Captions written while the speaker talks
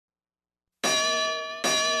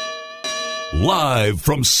Live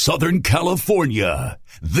from Southern California,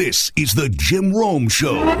 this is the Jim Rome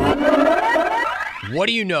Show. What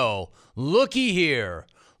do you know? Looky here.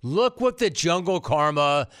 Look what the jungle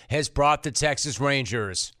karma has brought the Texas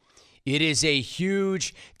Rangers. It is a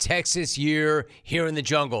huge Texas year here in the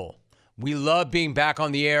jungle. We love being back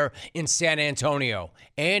on the air in San Antonio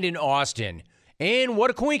and in Austin. And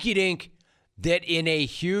what a coinky-dink that in a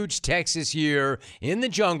huge Texas year in the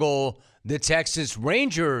jungle, the Texas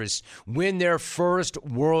Rangers win their first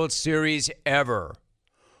World Series ever.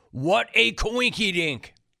 What a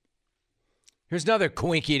coinky-dink. Here's another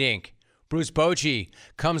coinky-dink. Bruce Bochy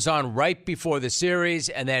comes on right before the series,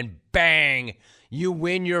 and then bang, you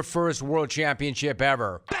win your first World Championship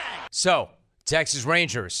ever. Bang! So, Texas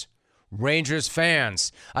Rangers, Rangers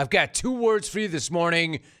fans, I've got 2 words for you this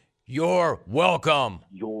morning. You're welcome.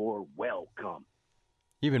 You're welcome.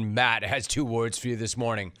 Even Matt has 2 words for you this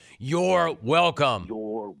morning. You're welcome.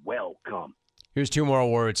 You're welcome. Here's 2 more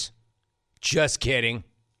words. Just kidding.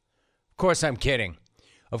 Of course I'm kidding.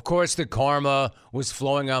 Of course the karma was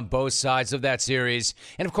flowing on both sides of that series.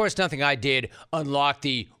 And of course nothing I did unlocked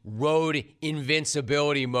the road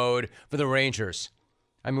invincibility mode for the Rangers.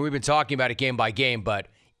 I mean, we've been talking about it game by game, but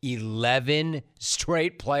 11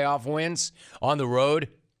 straight playoff wins on the road.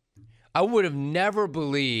 I would have never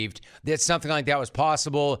believed that something like that was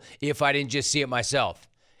possible if I didn't just see it myself.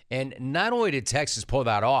 And not only did Texas pull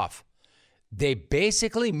that off, they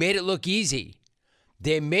basically made it look easy.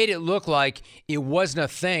 They made it look like it wasn't a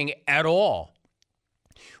thing at all.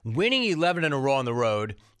 Winning 11 in a row on the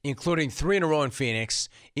road, including 3 in a row in Phoenix,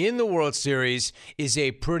 in the World Series is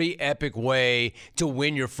a pretty epic way to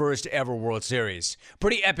win your first ever World Series.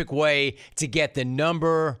 Pretty epic way to get the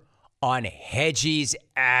number on Hedgie's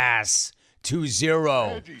ass to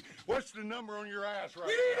 0. Hedgie, what's the number on your ass right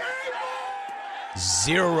now?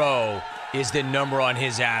 0 is the number on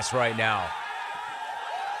his ass right now.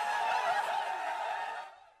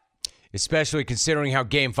 Especially considering how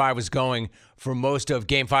Game 5 was going for most of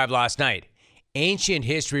Game 5 last night. Ancient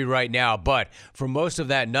history right now, but for most of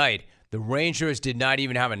that night, the Rangers did not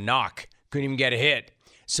even have a knock. Couldn't even get a hit.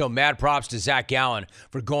 So mad props to Zach Gallen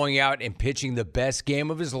for going out and pitching the best game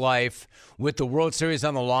of his life with the World Series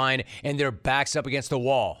on the line and their backs up against the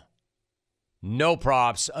wall. No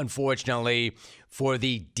props, unfortunately, for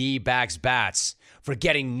the D-backs bats for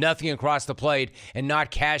getting nothing across the plate and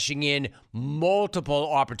not cashing in multiple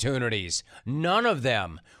opportunities. None of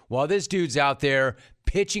them. While this dude's out there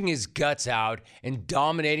pitching his guts out and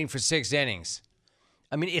dominating for 6 innings.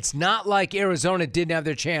 I mean, it's not like Arizona didn't have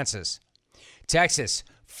their chances. Texas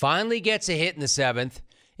finally gets a hit in the 7th.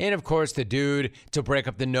 And, of course, the dude to break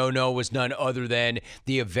up the no-no was none other than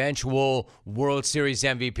the eventual World Series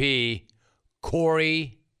MVP,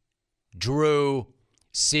 Corey Drew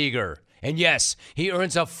Seager. And, yes, he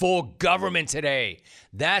earns a full government today.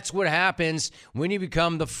 That's what happens when you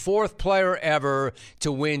become the 4th player ever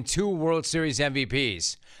to win 2 World Series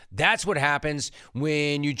MVPs. That's what happens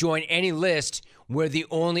when you join any list where the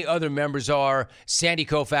only other members are Sandy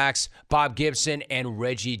Koufax, Bob Gibson, and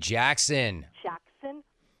Reggie Jackson.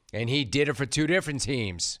 And he did it for 2 different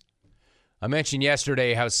teams. I mentioned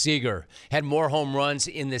yesterday how Seager had more home runs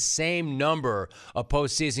in the same number of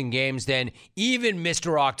postseason games than even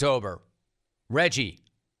Mr. October, Reggie.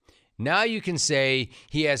 Now you can say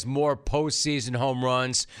he has more postseason home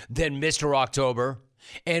runs than Mr. October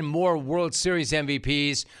and more World Series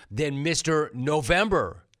MVPs than Mr.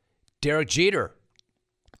 November, Derek Jeter.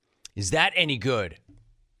 Is that any good?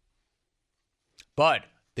 But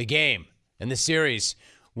the game and the series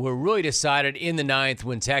were really decided in the 9th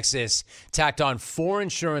when Texas tacked on 4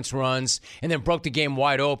 insurance runs and then broke the game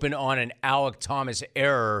wide open on an Alec Thomas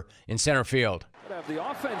error in center field. Have the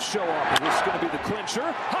offense show up. This is going to be the clincher.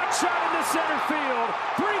 Hot shot into center field.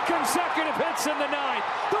 3 consecutive hits in the 9th.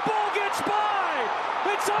 The ball gets by.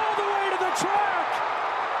 It's all the way to the track.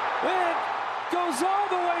 It goes all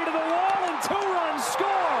the way to the wall and 2-run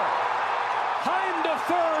score. Heim to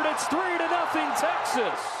third. It's 3-0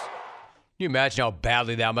 Texas. Can you imagine how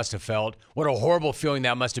badly that must have felt? What a horrible feeling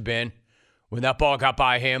that must have been when that ball got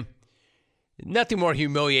by him. Nothing more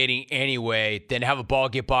humiliating anyway than have a ball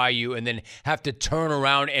get by you and then have to turn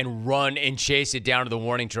around and run and chase it down to the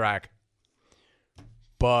warning track.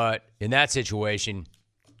 But in that situation,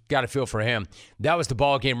 got to feel for him. That was the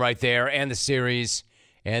ball game right there and the series,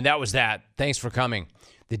 and that was that. Thanks for coming.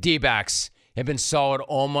 The D-backs have been solid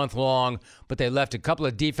all month long, but they left a couple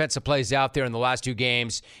of defensive plays out there in the last 2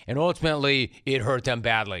 games, and ultimately it hurt them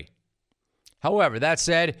badly. However, that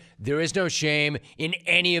said, there is no shame in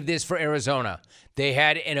any of this for Arizona. They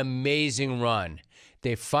had an amazing run.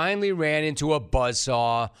 They finally ran into a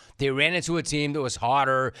buzzsaw. They ran into a team that was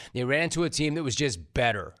hotter. They ran into a team that was just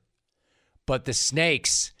better. But the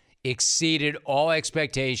Snakes exceeded all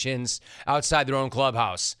expectations outside their own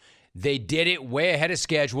clubhouse. They did it way ahead of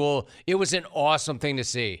schedule. It was an awesome thing to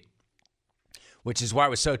see, which is why it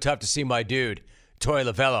was so tough to see my dude, Torey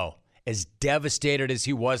Lovello, as devastated as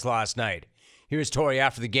he was last night. Here's Torey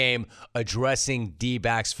after the game addressing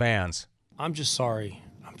D-backs fans. I'm just sorry.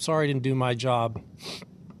 I'm sorry I didn't do my job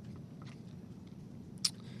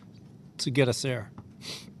to get us there.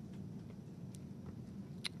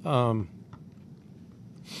 But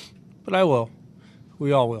I will.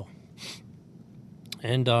 We all will.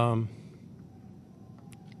 And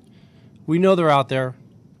we know they're out there.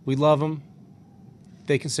 We love them.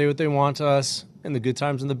 They can say what they want to us in the good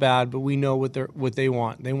times and the bad, but we know what they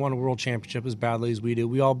want. They want a world championship as badly as we do.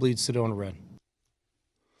 We all bleed Sedona red.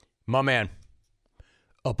 My man,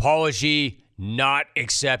 apology not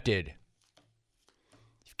accepted.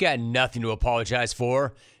 You've got nothing to apologize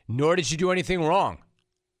for, nor did you do anything wrong.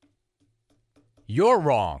 You're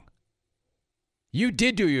wrong. You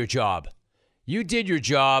did do your job. You did your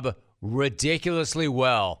job ridiculously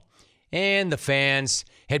well. And the fans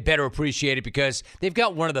had better appreciate it because they've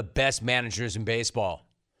got one of the best managers in baseball.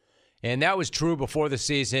 And that was true before the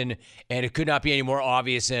season, and it could not be any more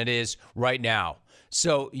obvious than it is right now.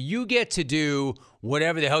 So you get to do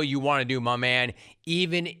whatever the hell you want to do, my man,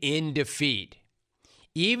 even in defeat.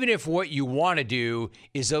 Even if what you want to do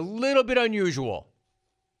is a little bit unusual.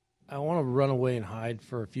 I want to run away and hide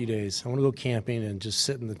for a few days. I want to go camping and just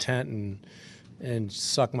sit in the tent and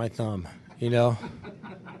suck my thumb, you know,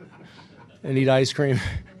 and eat ice cream.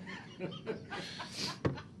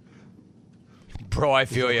 Bro, I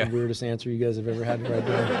feel you. The weirdest answer you guys have ever had right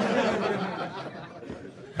there.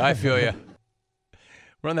 I feel you.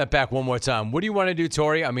 Run that back one more time. What do you want to do,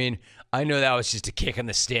 Torey? I mean, I know that was just a kick in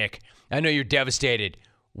the stick. I know you're devastated.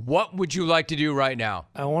 What would you like to do right now?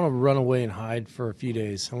 I want to run away and hide for a few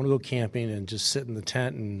days. I want to go camping and just sit in the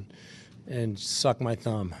tent and suck my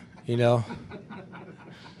thumb, you know,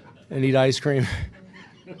 and eat ice cream.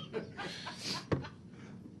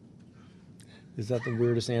 Is that the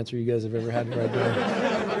weirdest answer you guys have ever had right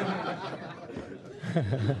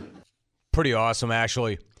there? Pretty awesome,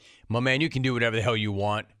 actually. My man, you can do whatever the hell you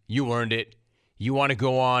want. You earned it. You want to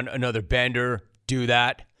go on another bender, do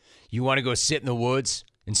that. You want to go sit in the woods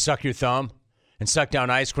and suck your thumb and suck down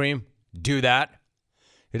ice cream, do that.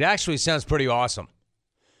 It actually sounds pretty awesome,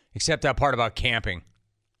 except that part about camping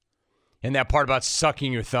and that part about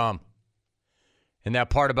sucking your thumb and that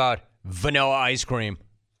part about vanilla ice cream.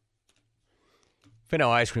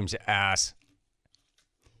 Vanilla ice cream's ass.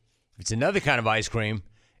 If it's another kind of ice cream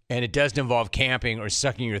and it doesn't involve camping or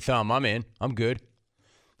sucking your thumb, I'm in. I'm good.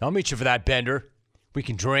 I'll meet you for that bender. We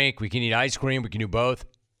can drink. We can eat ice cream. We can do both.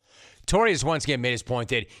 Torey has once again made his point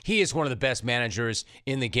that he is one of the best managers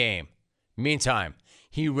in the game. Meantime,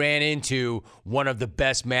 he ran into one of the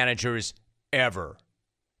best managers ever.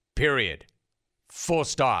 Period. Full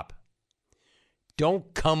stop.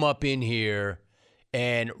 Don't come up in here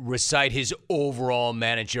and recite his overall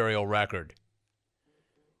managerial record.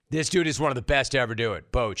 This dude is one of the best to ever do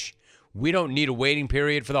it. Boach, we don't need a waiting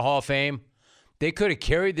period for the Hall of Fame. They could have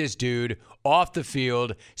carried this dude off the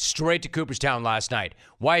field straight to Cooperstown last night.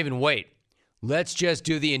 Why even wait? Let's just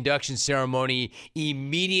do the induction ceremony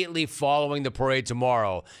immediately following the parade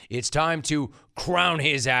tomorrow. It's time to crown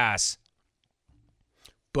his ass.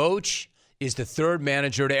 Boach is the third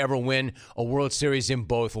manager to ever win a World Series in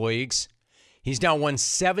both leagues. He's now won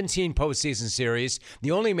 17 postseason series.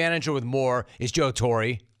 The only manager with more is Joe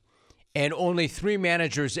Torre. And only 3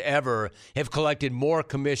 managers ever have collected more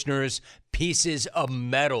commissioners' pieces of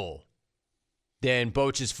metal than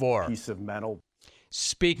Boach's 4. Piece of metal.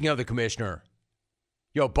 Speaking of the commissioner,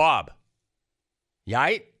 yo, Bob,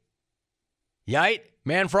 yite,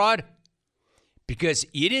 man fraud? Because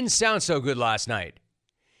you didn't sound so good last night.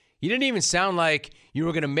 You didn't even sound like you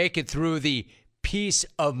were going to make it through the piece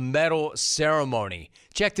of metal ceremony.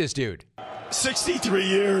 Check this dude. 63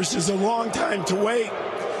 years is a long time to wait.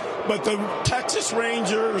 But the Texas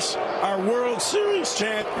Rangers are World Series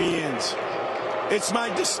champions. It's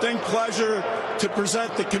my distinct pleasure to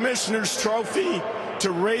present the Commissioner's Trophy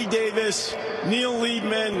to Ray Davis, Neil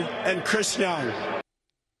Liebman, and Chris Young.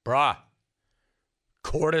 Brah.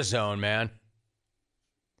 Cortisone, man.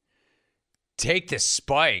 Take the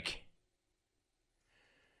spike.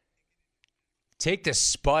 Take the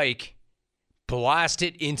spike, blast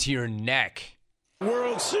it into your neck.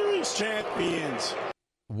 World Series champions.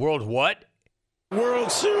 World what? World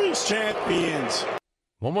Series champions.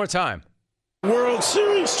 One more time. World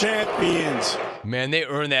Series champions. Man, they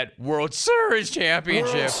earned that World Series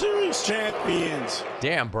championship. World Series champions.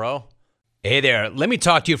 Damn, bro. Hey there, let me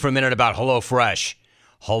talk to you for a minute about HelloFresh.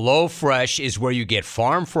 HelloFresh is where you get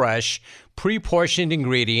farm fresh, pre-portioned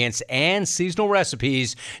ingredients and seasonal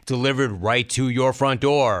recipes delivered right to your front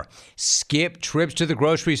door. Skip trips to the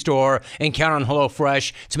grocery store and count on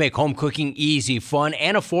HelloFresh to make home cooking easy, fun,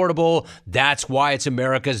 and affordable. That's why it's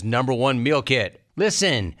America's #1 meal kit.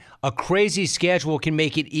 Listen, a crazy schedule can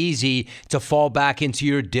make it easy to fall back into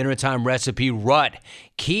your dinner time recipe rut.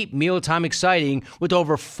 Keep mealtime exciting with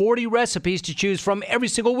over 40 recipes to choose from every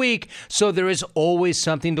single week, so there is always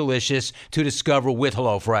something delicious to discover with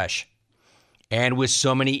HelloFresh. And with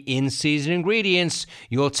so many in-season ingredients,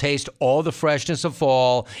 you'll taste all the freshness of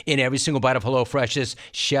fall in every single bite of HelloFresh's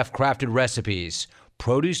chef-crafted recipes.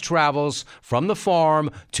 Produce travels from the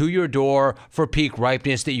farm to your door for peak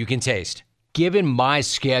ripeness that you can taste. Given my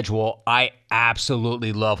schedule, I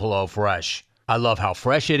absolutely love HelloFresh. I love how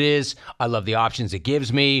fresh it is, I love the options it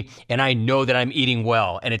gives me, and I know that I'm eating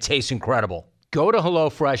well, and it tastes incredible. Go to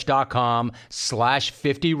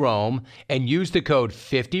HelloFresh.com/50Roam and use the code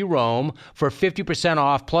 50Roam for 50%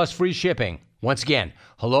 off plus free shipping. Once again,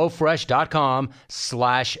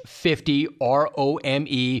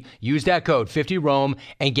 HelloFresh.com/50ROME. Use that code 50Roam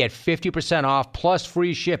and get 50% off plus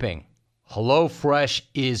free shipping. HelloFresh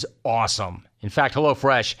is awesome. In fact,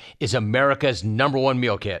 HelloFresh is America's #1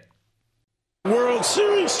 meal kit. World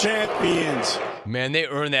Series champions. Man, they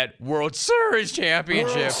earned that World Series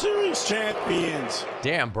championship. World Series champions.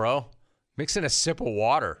 Damn, bro. Mix in a sip of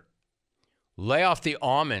water. Lay off the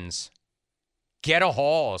almonds. Get a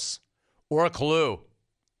Halls or a Clue.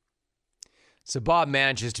 So Bob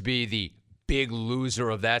manages to be the big loser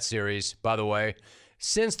of that series, by the way.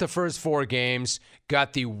 Since the first 4 games,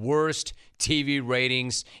 got the worst TV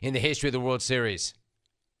ratings in the history of the World Series.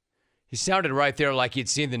 He sounded right there like he'd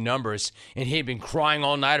seen the numbers, and he'd been crying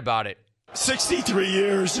all night about it. 63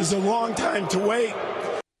 years is a long time to wait.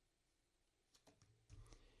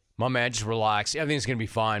 My man, just relax. Everything's going to be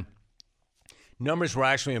fine. Numbers were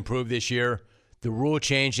actually improved this year. The rule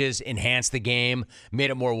changes enhanced the game, made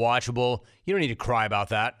it more watchable. You don't need to cry about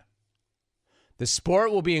that. The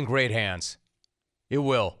sport will be in great hands. It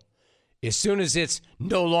will. As soon as it's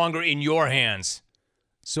no longer in your hands.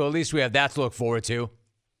 So at least we have that to look forward to.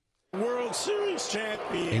 World Series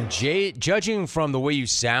champion. And judging from the way you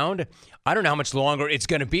sound, I don't know how much longer it's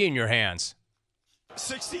going to be in your hands.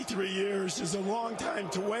 63 years is a long time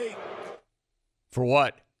to wait. For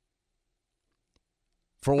what?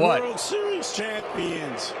 For what? World Series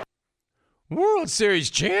champions. World Series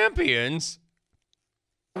champions?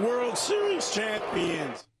 World Series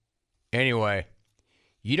champions. Anyway,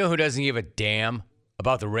 you know who doesn't give a damn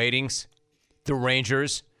about the ratings? The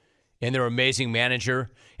Rangers and their amazing manager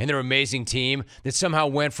and their amazing team that somehow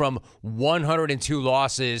went from 102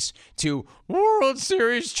 losses to World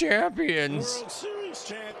Series champions. World Series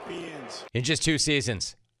champions. In just 2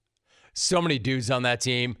 seasons. So many dudes on that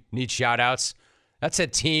team need shout-outs. That's a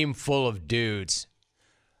team full of dudes.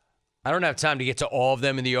 I don't have time to get to all of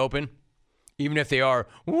them in the open, even if they are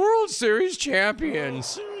World Series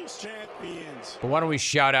champions. World Series champions. But why don't we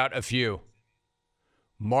shout out a few?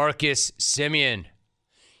 Marcus Semien.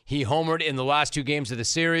 He homered in the last 2 games of the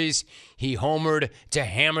series. He homered to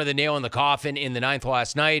hammer the nail in the coffin in the 9th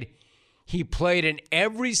last night. He played in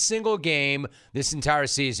every single game this entire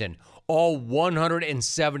season, all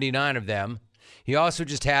 179 of them. He also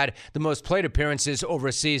just had the most plate appearances over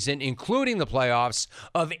a season, including the playoffs,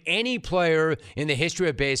 of any player in the history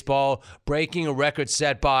of baseball, breaking a record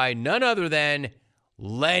set by none other than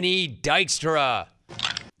Lenny Dykstra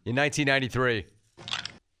in 1993.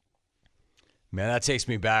 Man, that takes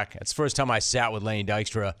me back. That's the first time I sat with Lenny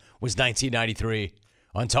Dykstra was 1993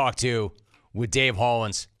 on Talk 2 with Dave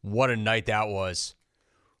Hollins. What a night that was.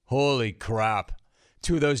 Holy crap.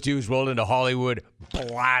 2 of those dudes rolled into Hollywood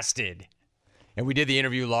blasted. And we did the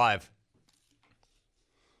interview live.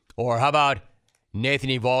 Or how about Nathan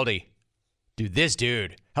Eovaldi? Dude, this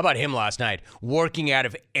dude. How about him last night? Working out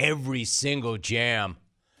of every single jam.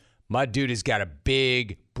 My dude has got a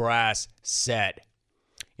big brass set.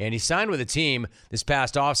 And he signed with a team this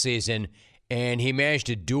past offseason, and he managed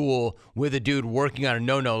to duel with a dude working on a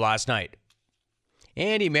no-no last night.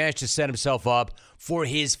 And he managed to set himself up for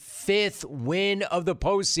his 5th win of the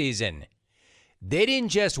postseason. They didn't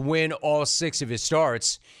just win all 6 of his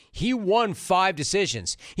starts. He won 5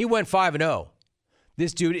 decisions. He went 5-0.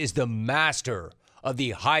 This dude is the master of the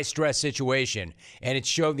high-stress situation, and it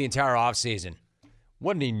showed the entire offseason.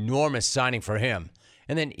 What an enormous signing for him.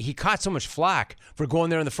 And then he caught so much flack for going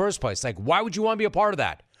there in the first place. Like, why would you want to be a part of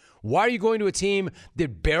that? Why are you going to a team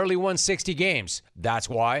that barely won 60 games? That's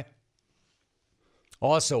why.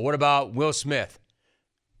 Also, what about Will Smith?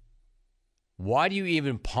 Why do you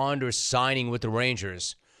even ponder signing with the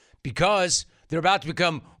Rangers? Because they're about to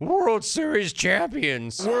become World Series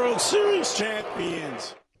champions. World Series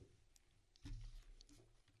champions.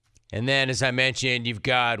 And then, as I mentioned, you've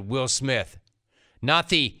got Will Smith. Not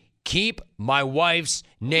the keep my wife's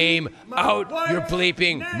name out your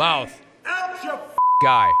bleeping mouth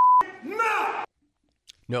guy.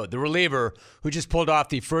 No, the reliever who just pulled off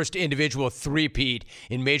the first individual three-peat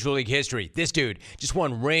in Major League history. This dude just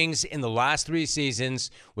won rings in the last 3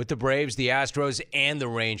 seasons with the Braves, the Astros, and the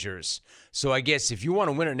Rangers. So I guess if you want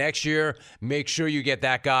to win it next year, make sure you get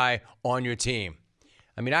that guy on your team.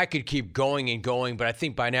 I mean, I could keep going and going, but I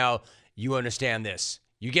think by now you understand this.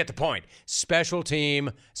 You get the point. Special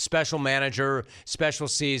team, special manager, special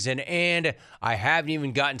season, and I haven't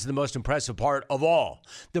even gotten to the most impressive part of all.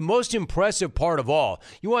 The most impressive part of all,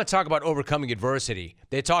 you want to talk about overcoming adversity.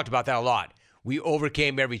 They talked about that a lot. We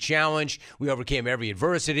overcame every challenge. We overcame every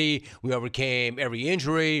adversity. We overcame every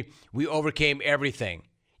injury. We overcame everything.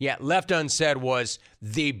 Yeah, left unsaid was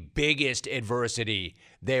the biggest adversity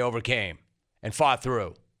they overcame and fought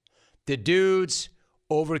through. The dudes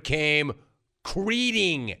overcame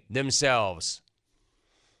creeding themselves.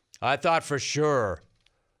 I thought for sure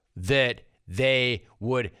that they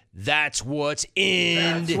would, that's what's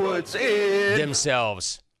in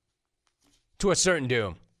themselves to a certain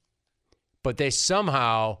doom. But they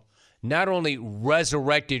somehow not only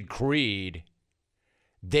resurrected Creed,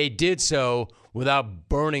 they did so without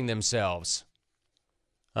burning themselves.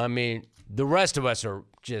 I mean, the rest of us are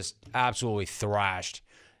just absolutely thrashed.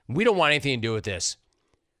 We don't want anything to do with this.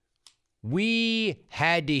 We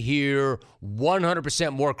had to hear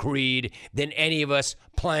 100% more Creed than any of us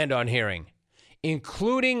planned on hearing,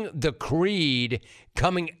 including the Creed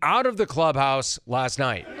coming out of the clubhouse last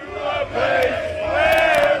night.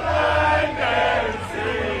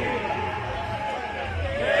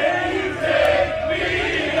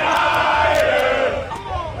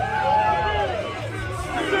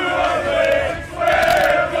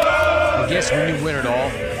 I guess when you win it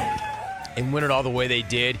all, and win it all the way they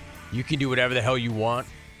did, you can do whatever the hell you want,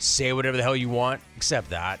 say whatever the hell you want, except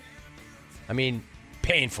that. I mean,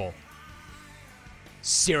 painful.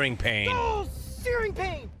 Searing pain. Oh, searing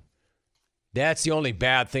pain! That's the only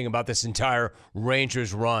bad thing about this entire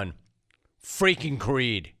Rangers run. Freaking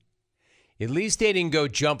Creed. At least they didn't go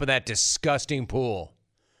jump in that disgusting pool.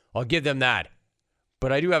 I'll give them that.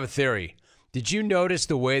 But I do have a theory. Did you notice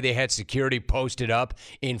the way they had security posted up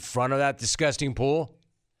in front of that disgusting pool?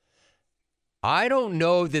 I don't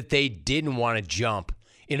know that they didn't want to jump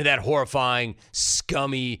into that horrifying,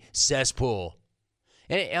 scummy cesspool.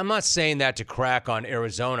 And I'm not saying that to crack on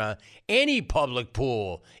Arizona. Any public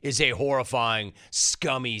pool is a horrifying,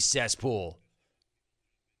 scummy cesspool.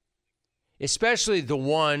 Especially the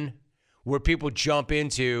one where people jump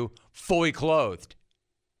into fully clothed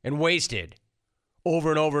and wasted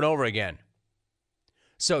over and over and over again.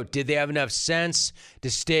 So, did they have enough sense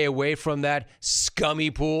to stay away from that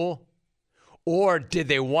scummy pool? Or did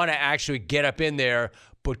they want to actually get up in there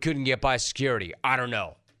but couldn't get by security? I don't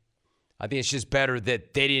know. I think it's just better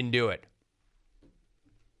that they didn't do it.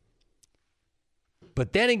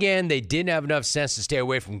 But then again, they didn't have enough sense to stay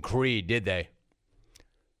away from Creed, did they?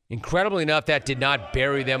 Incredibly enough, that did not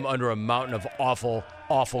bury them under a mountain of awful,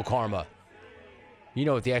 awful karma. You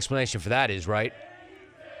know what the explanation for that is, right?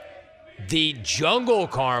 The jungle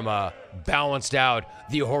karma balanced out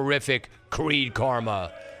the horrific Creed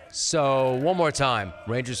karma. So, one more time,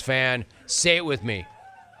 Rangers fan, say it with me.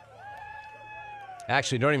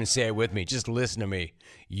 Actually, don't even say it with me. Just listen to me.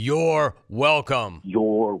 You're welcome.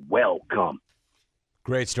 You're welcome.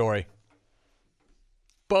 Great story.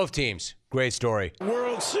 Both teams, great story.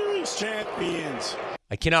 World Series champions.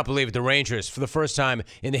 I cannot believe it. The Rangers, for the first time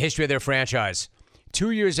in the history of their franchise,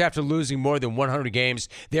 2 years after losing more than 100 games,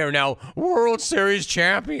 they are now World Series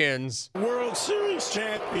champions. World Series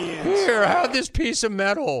champions. Here, have this piece of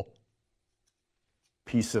metal.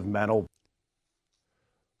 Piece of metal.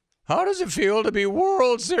 How does it feel to be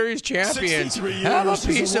World Series champions? 63 years Have a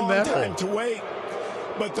piece is a of long metal. time to wait,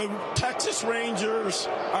 but the Texas Rangers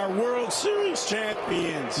are World Series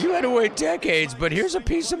champions. You had to wait decades, but here's a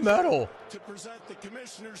piece of metal. To present the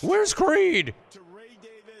commissioners. Where's Creed? To Ray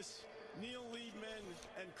Davis, Neil Liebman,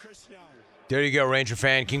 and Chris Young. There you go, Ranger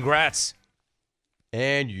fan. Congrats.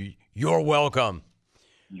 And you're welcome.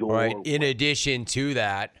 All right, in addition to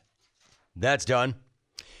that, that's done.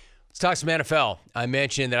 Let's talk some NFL. I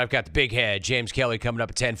mentioned that I've got the big head, James Kelly, coming up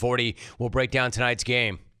at 10:40. We'll break down tonight's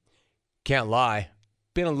game. Can't lie.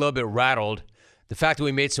 Been a little bit rattled. The fact that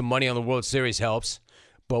we made some money on the World Series helps.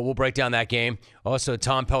 but we'll break down that game. Also,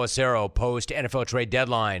 Tom Pelissero, post NFL trade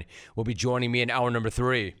deadline, will be joining me in hour number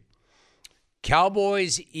 3.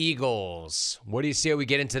 Cowboys, Eagles. What do you say we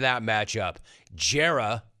get into that matchup?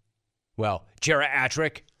 Jarrah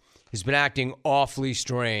Atrick has been acting awfully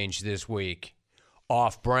strange this week.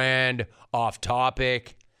 Off-brand,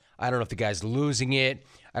 off-topic. I don't know if the guy's losing it.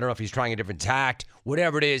 I don't know if he's trying a different tact.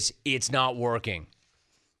 Whatever it is, it's not working.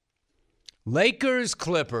 Lakers,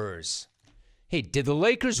 Clippers. Hey, did the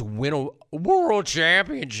Lakers win a world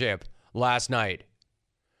championship last night?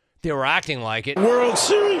 They were acting like it. World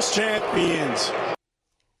Series champions.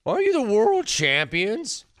 Are you the world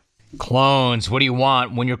champions? Clones, what do you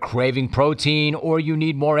want when you're craving protein or you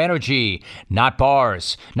need more energy? Not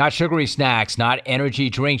bars, not sugary snacks, not energy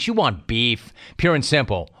drinks. You want beef, pure and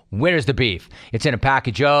simple. Where's the beef? It's in a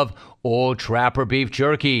package of Old Trapper beef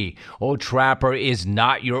jerky. Old Trapper is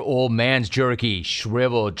not your old man's jerky.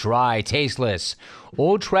 Shriveled, dry, tasteless.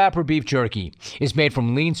 Old Trapper beef jerky is made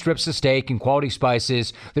from lean strips of steak and quality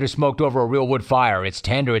spices that are smoked over a real wood fire. It's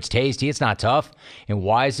tender, it's tasty, it's not tough. And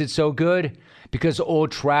why is it so good? Because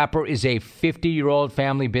Old Trapper is a 50-year-old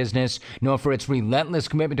family business known for its relentless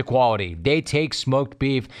commitment to quality. They take smoked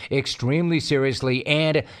beef extremely seriously,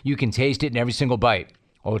 and you can taste it in every single bite.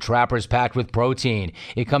 Old Trapper is packed with protein.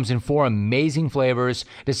 It comes in 4 amazing flavors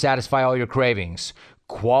to satisfy all your cravings.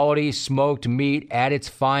 Quality smoked meat at its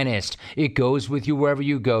finest. It goes with you wherever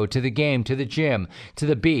you go, to the game, to the gym, to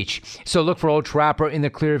the beach. So look for Old Trapper in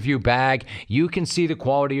the Clearview bag. You can see the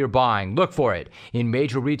quality you're buying. Look for it in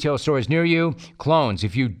major retail stores near you. Clones,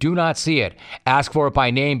 if you do not see it, ask for it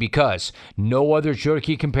by name because no other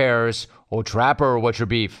jerky compares. Old Trapper, what's your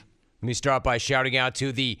beef? Let me start by shouting out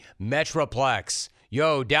to the Metroplex.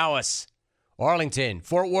 Yo, Dallas, Arlington,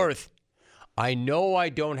 Fort Worth. I know I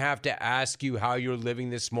don't have to ask you how you're living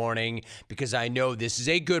this morning because I know this is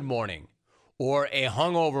a good morning or a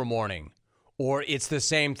hungover morning or it's the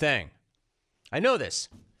same thing. I know this.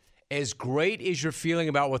 As great as you're feeling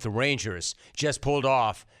about what the Rangers just pulled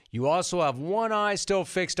off, you also have one eye still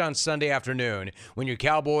fixed on Sunday afternoon when your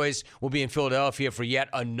Cowboys will be in Philadelphia for yet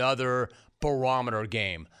another barometer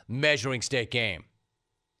game, measuring stick game.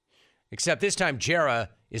 Except this time, Jarrah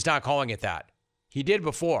is not calling it that. He did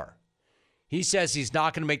before. He says he's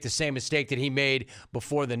not going to make the same mistake that he made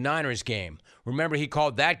before the Niners game. Remember, he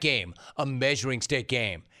called that game a measuring stick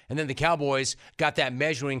game. And then the Cowboys got that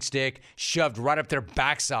measuring stick shoved right up their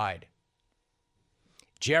backside.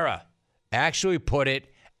 Jarrah actually put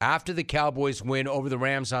it after the Cowboys win over the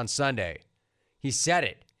Rams on Sunday. He said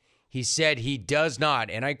it. He said he does not,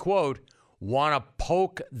 and I quote, want to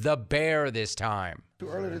poke the bear this time. Too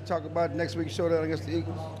early to talk about next week's showdown against the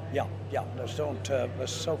Eagles? Yeah.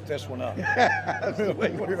 Let's soak this one up. You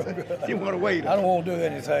want to wait? I don't want to do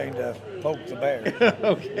anything to poke the bear.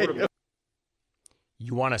 Okay.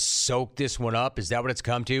 You want to soak this one up? Is that what it's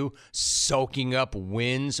come to? Soaking up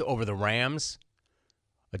wins over the Rams?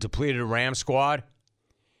 A depleted Ram squad?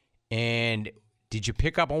 And did you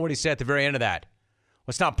pick up on what he said at the very end of that?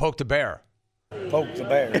 Let's not poke the bear. Poke the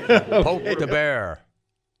bear. Poke the bear.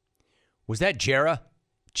 Was that Jarrah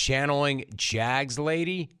channeling Jags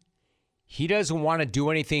lady? He doesn't want to do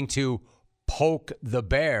anything to poke the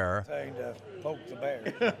bear. Poke the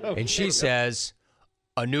bear. And she says,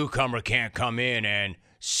 a newcomer can't come in and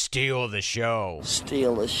steal the show.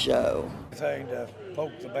 Steal the show.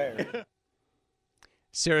 Poke the bear.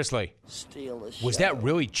 Seriously. Steal the show. Was that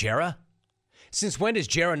really Jarrah? Since when does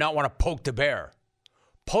Jarrah not want to poke the bear?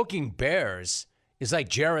 Poking bears is like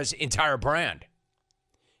Jarrah's entire brand.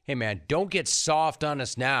 Hey, man, don't get soft on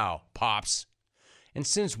us now, Pops. And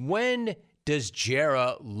since when does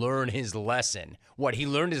Jarrah learn his lesson? What, he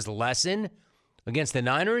learned his lesson against the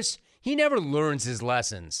Niners? He never learns his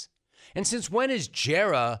lessons. And since when is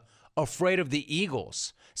Jarrah afraid of the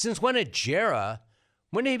Eagles? Since when did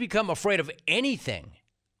he become afraid of anything?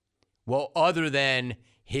 Well, other than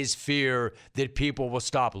his fear that people will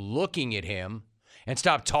stop looking at him and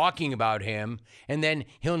stop talking about him, and then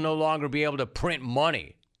he'll no longer be able to print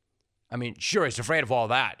money. I mean, sure, he's afraid of all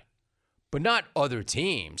that, but not other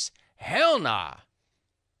teams. Hell nah.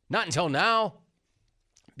 Not until now,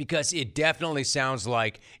 because it definitely sounds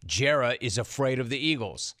like Jarrah is afraid of the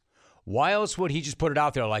Eagles. Why else would he just put it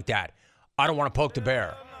out there like that? I don't want to poke the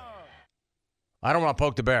bear. I don't want to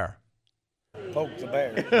poke the bear. Poke the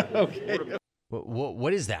bear. Okay.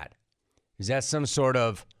 What is that? Is that some sort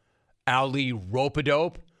of Ali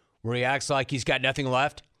rope-a-dope where he acts like he's got nothing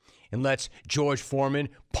left and lets George Foreman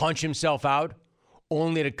punch himself out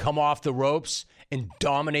only to come off the ropes and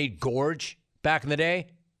dominate Gorge back in the day?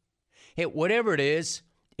 Hey, whatever it is,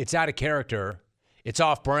 it's out of character, it's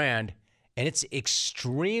off-brand, and it's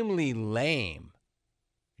extremely lame.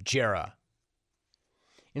 Jera.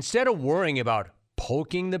 Instead of worrying about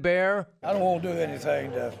poking the bear, I don't want to do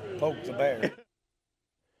anything to poke the bear.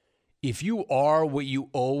 if you are what you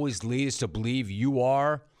always lead us to believe you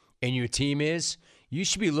are and your team is, you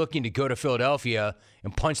should be looking to go to Philadelphia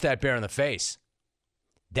and punch that bear in the face.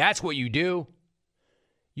 That's what you do.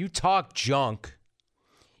 You talk junk,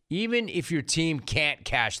 even if your team can't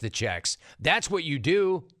cash the checks. That's what you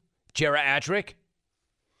do, geriatric.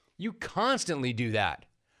 You constantly do that.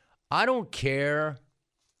 I don't care,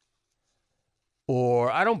 or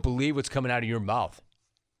I don't believe what's coming out of your mouth.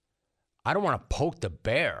 I don't want to poke the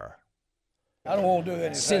bear. I don't want to do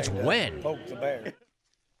anything. Since to when? Poke the bear.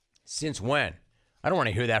 Since when? I don't want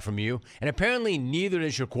to hear that from you. And apparently neither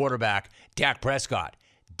does your quarterback, Dak Prescott.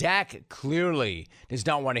 Dak clearly does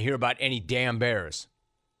not want to hear about any damn Bears.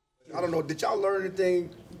 I don't know. Did y'all learn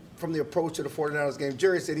anything from the approach to the 49ers game?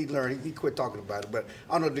 Jerry said he learned. He quit talking about it. But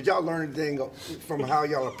I don't know. Did y'all learn anything from how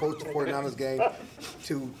y'all approach the 49ers game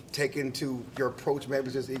to take into your approach maybe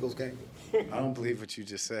to this Eagles game? I don't believe what you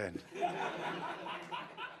just said.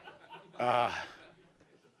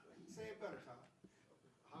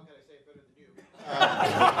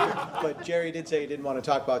 But Jerry did say he didn't want to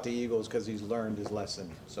talk about the Eagles because he's learned his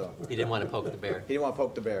lesson. So he didn't want to poke the bear. He didn't want to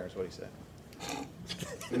poke the bear, is what he said.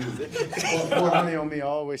 Pour honey on me. I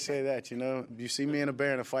always say that, you know. If you see me and a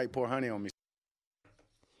bear in a fight, pour honey on me.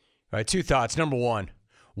 All right, two thoughts. Number one,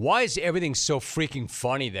 why is everything so freaking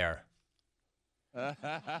funny there?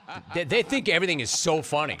 They think everything is so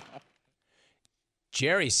funny.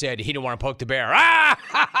 Jerry said he didn't want to poke the bear. Ah!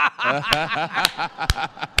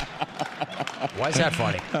 Why is that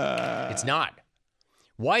funny? It's not.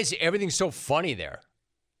 Why is everything so funny there?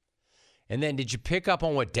 And then did you pick up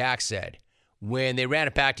on what Dak said when they ran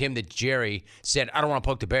it back to him that Jerry said, I don't want to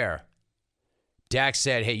poke the bear? Dak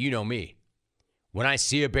said, hey, you know me. When I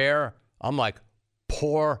see a bear, I'm like,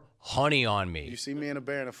 pour honey on me. You see me and a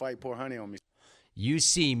bear in a fight, pour honey on me. You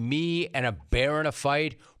see me and a bear in a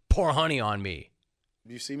fight, pour honey on me.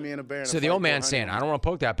 You see me and a bear in a fight. So the old man's saying, I don't want to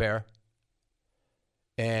poke that bear.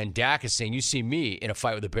 And Dak is saying, you see me in a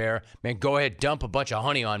fight with a bear, man, go ahead, dump a bunch of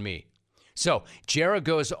honey on me. So Jera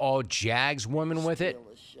goes all Jags woman with it.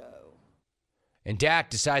 And Dak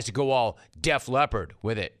decides to go all Def Leppard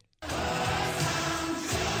with it.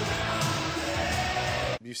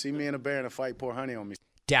 You see me and a bear in a fight, pour honey on me.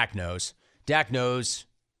 Dak knows. Dak knows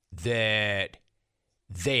that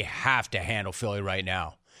they have to handle Philly right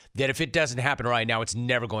now. That if it doesn't happen right now, it's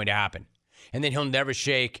never going to happen. And then he'll never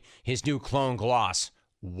shake his new clone gloss.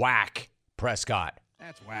 Whack Prescott.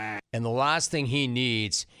 That's whack. And the last thing he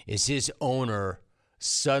needs is his owner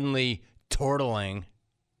suddenly turtling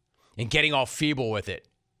and getting all feeble with it.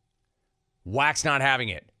 Whack's not having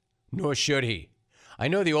it, nor should he. I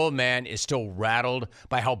know the old man is still rattled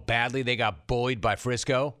by how badly they got bullied by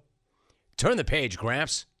Frisco. Turn the page,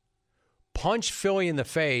 Gramps. Punch Philly in the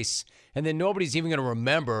face, and then nobody's even going to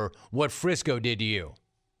remember what Frisco did to you.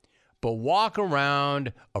 But walk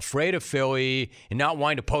around afraid of Philly and not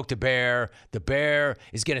wanting to poke the bear. The bear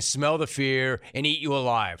is going to smell the fear and eat you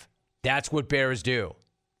alive. That's what bears do.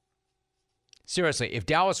 Seriously, if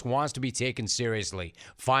Dallas wants to be taken seriously,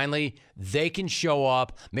 finally, they can show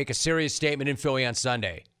up, make a serious statement in Philly on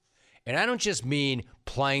Sunday. And I don't just mean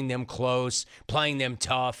playing them close, playing them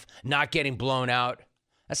tough, not getting blown out.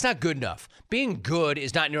 That's not good enough. Being good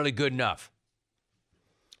is not nearly good enough.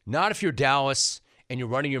 Not if you're Dallas and you're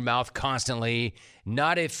running your mouth constantly.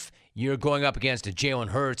 Not if you're going up against a Jalen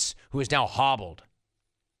Hurts who is now hobbled.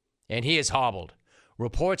 And he is hobbled.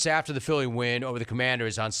 Reports after the Philly win over the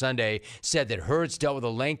Commanders on Sunday said that Hurts dealt with a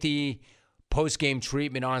lengthy post-game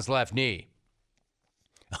treatment on his left knee.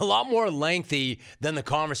 A lot more lengthy than the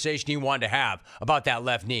conversation he wanted to have about that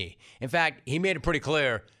left knee. In fact, he made it pretty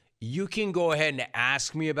clear, you can go ahead and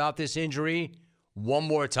ask me about this injury one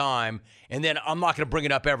more time, and then I'm not going to bring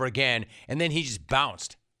it up ever again. And then he just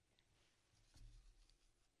bounced.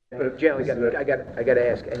 Jalen, I got to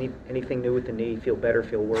ask. Anything new with the knee? Feel better?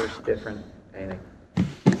 Feel worse? Different? Anything?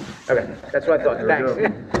 Okay, that's what I thought.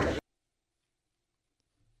 Thanks.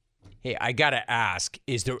 Hey, I got to ask,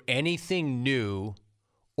 is there anything new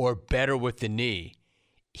or better with the knee?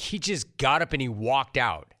 He just got up and he walked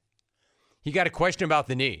out. He got a question about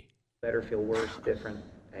the knee. Better? Feel worse? Different?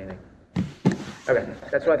 Anything? Okay,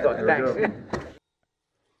 that's what I thought. Thanks.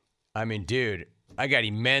 I mean, dude, I got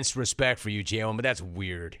immense respect for you, Jalen, but that's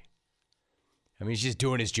weird. I mean, he's just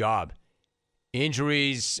doing his job.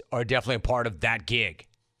 Injuries are definitely a part of that gig.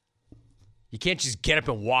 You can't just get up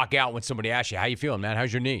and walk out when somebody asks you, how you feeling, man?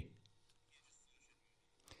 How's your knee?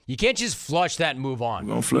 You can't just flush that and move on.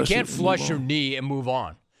 You can't flush your knee and move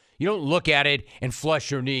on. You don't look at it and flush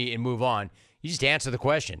your knee and move on. You just answer the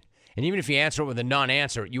question. And even if you answer it with a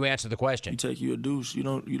non-answer, you answer the question. You take you a deuce. You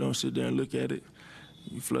don't sit there and look at it.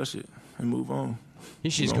 You flush it and move on. You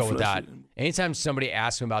should just go with that. Anytime somebody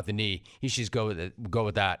asks him about the knee, he should just go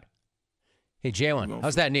with that. Hey, Jalen,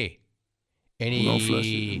 how's that knee? Any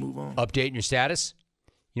update in your status?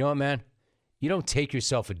 You know what, man? You don't take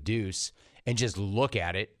yourself a deuce and just look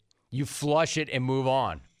at it. You flush it and move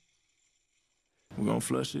on. We're going to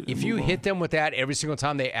flush it. If you hit them with that every single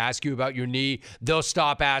time they ask you about your knee, they'll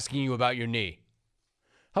stop asking you about your knee.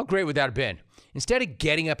 How great would that have been? Instead of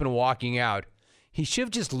getting up and walking out, he should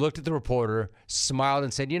have just looked at the reporter, smiled,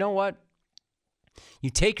 and said, you know what? You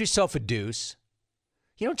take yourself a deuce.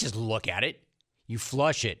 You don't just look at it. You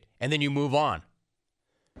flush it, and then you move on.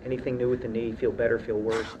 Anything new with the knee? Feel better, feel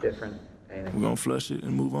worse, different? Anything? We're going to flush it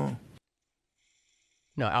and move on.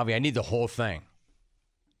 No, Alvy, I need the whole thing.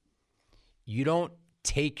 You don't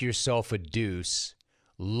take yourself a deuce,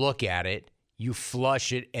 look at it, you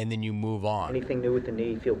flush it, and then you move on. Anything new with the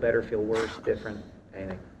knee? Feel better, feel worse, different?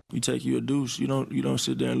 Anything? You take you a deuce. You don't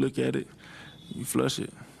sit there and look at it. You flush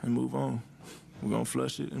it and move on. We're going to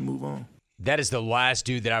flush it and move on. That is the last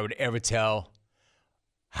dude that I would ever tell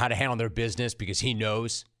how to handle their business because he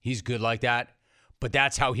knows he's good like that. But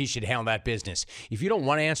that's how he should handle that business. If you don't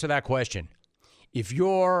want to answer that question, if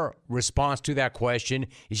your response to that question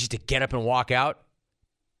is just to get up and walk out,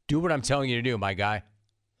 do what I'm telling you to do, my guy.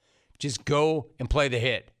 Just go and play the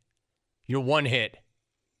hit. Your one hit.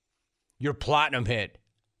 Your platinum hit.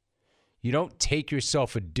 You don't take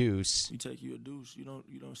yourself a deuce. You take you a deuce. You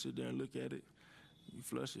don't sit there and look at it. You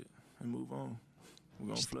flush it and move on.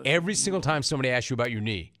 Every single time somebody asks you about your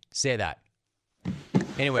knee, say that.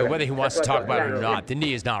 Anyway, whether he wants to talk about it or not, the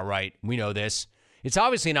knee is not right. We know this. It's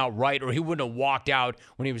obviously not right, or he wouldn't have walked out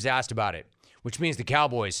when he was asked about it, which means the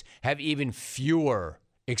Cowboys have even fewer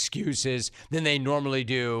excuses than they normally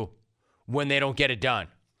do when they don't get it done.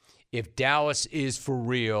 If Dallas is for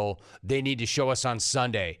real, they need to show us on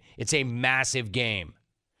Sunday. It's a massive game.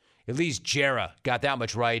 At least Jarrah got that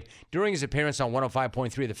much right during his appearance on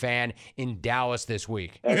 105.3 The Fan in Dallas this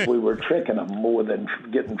week. And we were tricking them more than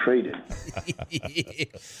getting treated.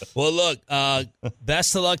 Well, look,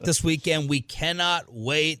 best of luck this weekend. We cannot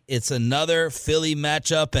wait. It's another Philly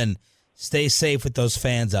matchup, and stay safe with those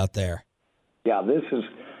fans out there. Yeah, this is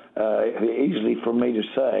easy for me to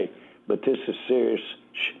say, but this is serious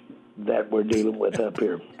that we're dealing with up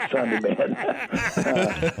here, Sunday, man.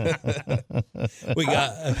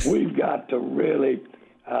 We've got to really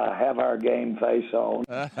have our game face on.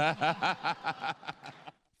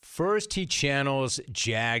 First, he channels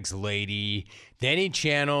Jags lady. Then he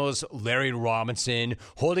channels Larry Robinson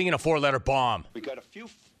holding in a 4-letter bomb. We got a few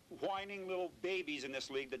whining little babies in this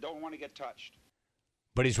league that don't want to get touched.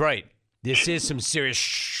 But he's right. This is some serious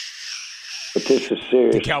But this is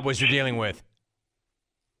serious. The Cowboys are dealing with.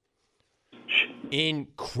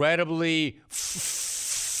 Incredibly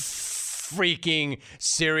freaking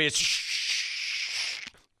serious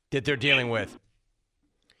that they're dealing with.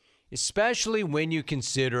 Especially when you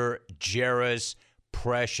consider Jarrah's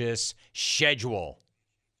precious schedule.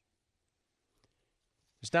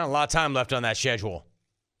 There's not a lot of time left on that schedule.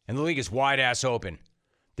 And the league is wide-ass open.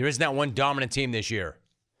 There isn't that one dominant team this year.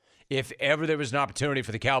 If ever there was an opportunity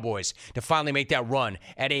for the Cowboys to finally make that run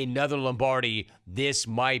at another Lombardi, this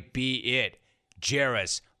might be it.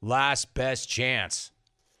 Jarrah's last best chance.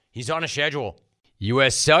 He's on a schedule.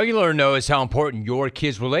 U.S. Cellular knows how important your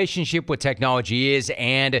kids' relationship with technology is,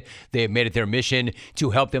 and they have made it their mission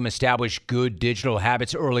to help them establish good digital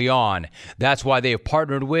habits early on. That's why they have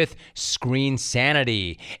partnered with Screen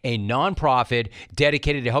Sanity, a nonprofit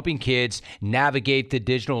dedicated to helping kids navigate the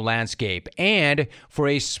digital landscape. And for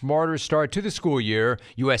a smarter start to the school year,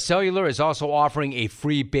 U.S. Cellular is also offering a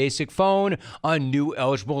free basic phone on new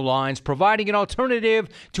eligible lines, providing an alternative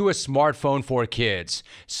to a smartphone for kids.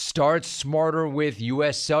 Start smarter with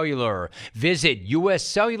U.S. Cellular. Visit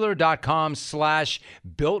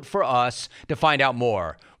uscellular.com/built-for-us to find out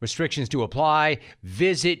more. Restrictions do apply.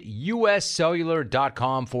 Visit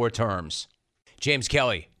uscellular.com for terms. James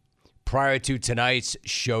Kelly, prior to tonight's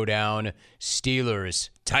showdown, Steelers,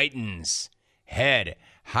 Titans, head.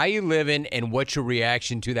 How you living and what's your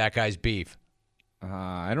reaction to that guy's beef?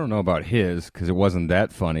 I don't know about his because it wasn't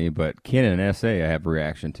that funny, but Ken and S.A. I have a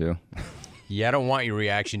reaction to. Yeah, I don't want your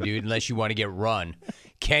reaction, dude, unless you want to get run.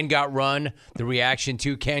 Ken got run. The reaction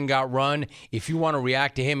to Ken got run. If you want to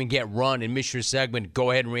react to him and get run and miss your segment,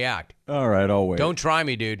 go ahead and react. All right, I'll wait. Don't try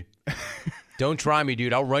me, dude. Don't try me,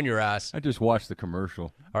 dude. I'll run your ass. I just watched the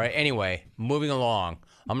commercial. All right, anyway, moving along.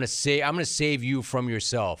 I'm gonna save you from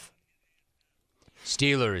yourself.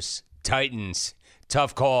 Steelers, Titans,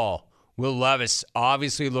 tough call. Will Levis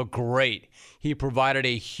obviously looked great. He provided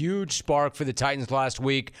a huge spark for the Titans last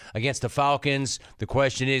week against the Falcons. The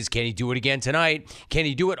question is, can he do it again tonight? Can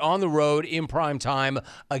he do it on the road in prime time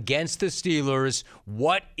against the Steelers?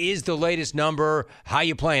 What is the latest number? How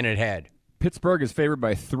you playing it, Head? Pittsburgh is favored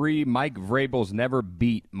by 3. Mike Vrabel's never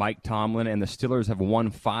beat Mike Tomlin, and the Steelers have won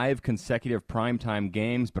 5 consecutive primetime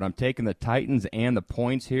games, but I'm taking the Titans and the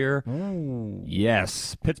points here. Ooh.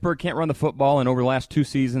 Yes. Pittsburgh can't run the football, and over the last 2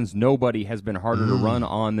 seasons, nobody has been harder to run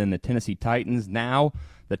on than the Tennessee Titans. Now,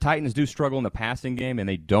 the Titans do struggle in the passing game, and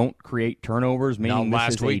they don't create turnovers. Meaning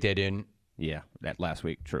last week they didn't. Yeah, that last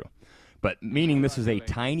week, true. But meaning this is a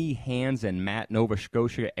tiny hands and Matt Nova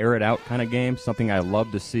Scotia air it out kind of game, something I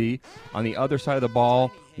love to see. On the other side of the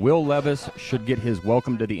ball, Will Levis should get his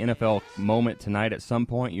welcome to the NFL moment tonight at some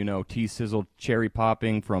point. You know, T-Sizzle cherry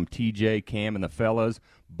popping from TJ, Cam, and the fellas.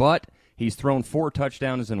 But he's thrown 4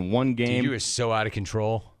 touchdowns in one game. You are so out of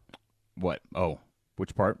control. What? Oh,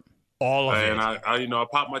 which part? All of it. And I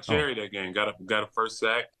popped my cherry that game. Got a first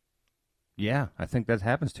sack. Yeah, I think that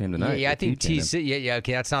happens to him tonight. Yeah, I think TC.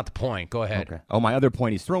 Okay, that's not the point. Go ahead. Okay. Oh, my other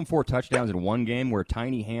point, he's thrown 4 touchdowns in one game where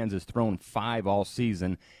Tiny Hands has thrown 5 all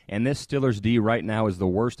season, and this Steelers D right now is the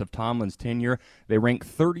worst of Tomlin's tenure. They rank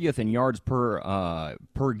 30th in yards per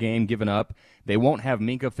game given up. They won't have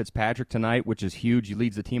Minkah Fitzpatrick tonight, which is huge. He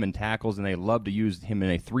leads the team in tackles, and they love to use him in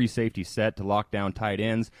a 3-safety set to lock down tight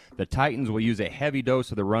ends. The Titans will use a heavy dose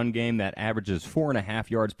of the run game that averages 4.5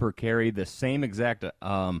 yards per carry, the same exact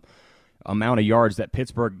amount of yards that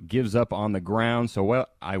Pittsburgh gives up on the ground. So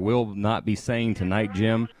what I will not be saying tonight,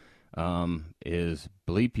 Jim, is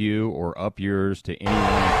bleep you or up yours to anyone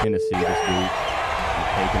in Tennessee this week.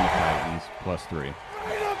 I'm taking the Titans +3.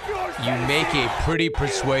 You make a pretty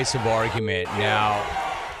persuasive argument. Now,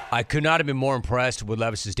 I could not have been more impressed with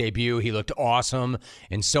Levis's debut. He looked awesome,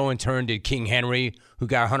 and so in turn did King Henry, who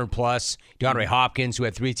got 100+, DeAndre Hopkins, who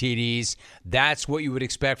had 3 TDs. That's what you would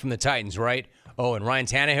expect from the Titans, right? Oh, and Ryan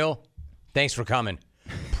Tannehill? Thanks for coming.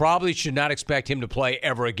 Probably should not expect him to play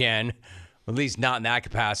ever again, at least not in that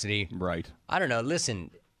capacity. Right. I don't know.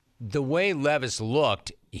 Listen, the way Levis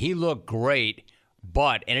looked, he looked great,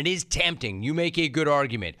 but, and it is tempting. You make a good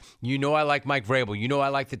argument. You know I like Mike Vrabel. You know I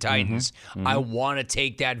like the Titans. I want to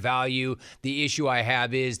take that value. The issue I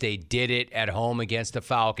have is they did it at home against the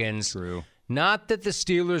Falcons. True. Not that the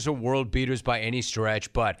Steelers are world beaters by any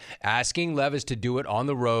stretch, but asking Levis to do it on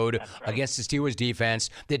the road against the Steelers defense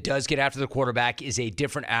that does get after the quarterback is a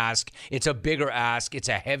different ask. It's a bigger ask. It's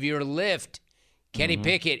a heavier lift. Kenny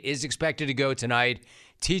Pickett is expected to go tonight.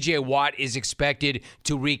 TJ Watt is expected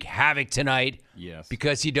to wreak havoc tonight. Yes.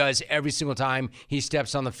 Because he does every single time he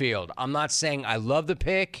steps on the field. I'm not saying I love the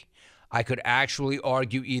pick. I could actually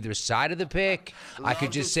argue either side of the pick. I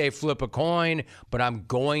could just say flip a coin, but I'm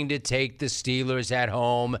going to take the Steelers at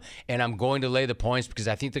home, and I'm going to lay the points because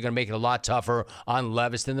I think they're going to make it a lot tougher on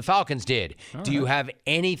Levis than the Falcons did. Do you have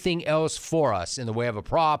anything else for us in the way of a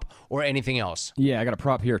prop or anything else? Yeah, I got a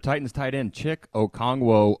prop here. Titans tight end Chick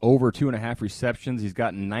Okongwu over 2.5 receptions. He's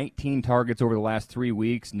gotten 19 targets over the last 3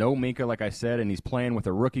 weeks. No Minkah, like I said, and he's playing with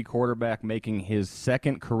a rookie quarterback, making his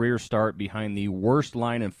second career start behind the worst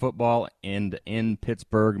line in football and in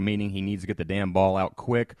Pittsburgh, meaning he needs to get the damn ball out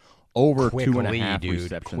quick. Over 2.5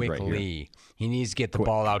 receptions right here. He needs to get the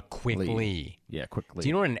ball out quickly. Yeah, quickly. Do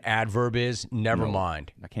you know what an adverb is? Never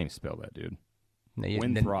mind. I can't even spell that, dude.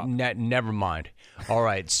 Never mind. All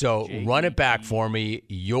right, so run it back for me.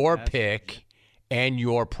 Your pick and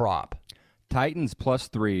your prop. Titans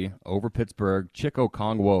 +3 over Pittsburgh. Chick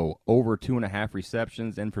Okongwu over 2.5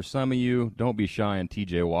 receptions. And for some of you, don't be shy on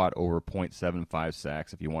TJ Watt over 0.75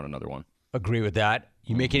 sacks if you want another one. Agree with that.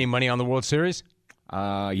 You make any money on the World Series?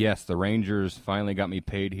 Yes, the Rangers finally got me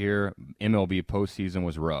paid here. MLB postseason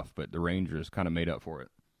was rough, but the Rangers kind of made up for it.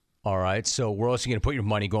 All right, so where else are you going to put your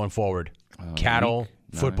money going forward? Cattle,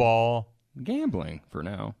 football? Gambling for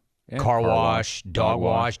now. Yeah, car wash, dog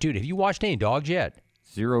wash. Dude, have you washed any dogs yet?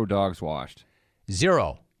 0 dogs washed.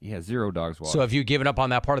 0? Yeah, 0 dogs washed. So have you given up on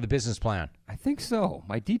that part of the business plan? I think so.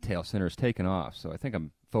 My detail center is taken off, so I think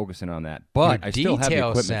I'm focusing on that. But I still have the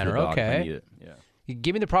equipment center, for the dog. okay. I need it. Yeah.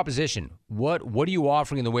 Give me the proposition. What are you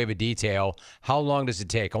offering in the way of a detail? How long does it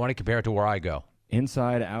take? I want to compare it to where I go.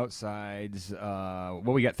 Inside, outsides. Well,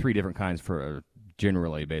 we got 3 different kinds for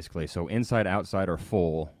generally, basically. So inside, outside, or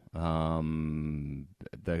full. It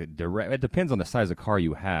depends on the size of car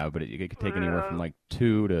you have, but it could take anywhere from like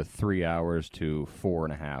 2 to 3 hours to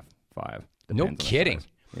 4.5, 5. No kidding.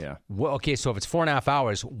 Yeah. Well, okay, so if it's 4.5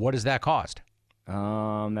 hours, what does that cost?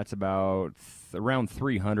 That's about around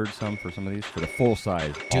 300 for some of these for the full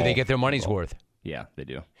size. Do they get their money's worth? Yeah, they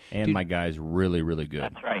do. And my guy's really, really good.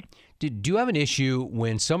 That's right. Do you have an issue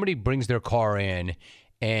when somebody brings their car in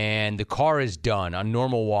and the car is done on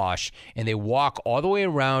normal wash and they walk all the way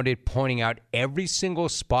around it, pointing out every single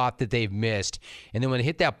spot that they've missed, and then when they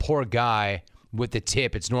hit that poor guy with the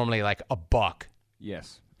tip, it's normally like $1?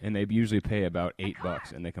 Yes, and they usually pay about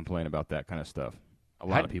 $8, and they complain about that kind of stuff. A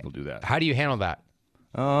lot of people do that. How do you handle that?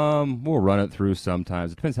 We'll run it through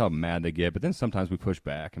sometimes. It depends how mad they get, but then sometimes we push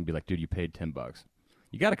back and be like, dude, you paid $10.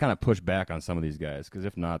 You got to kind of push back on some of these guys, because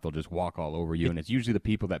if not, they'll just walk all over you, and it's usually the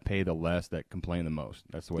people that pay the less that complain the most.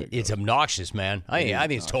 That's the way it goes. It's obnoxious, man. I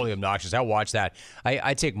think it's totally obnoxious. I watch that.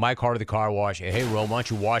 I take my car to the car wash. Hey, Rome, why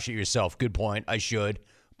don't you wash it yourself? Good point. I should,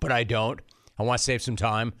 but I don't. I want to save some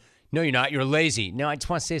time. No, you're not. You're lazy. No, I just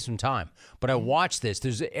want to save some time. But I watch this.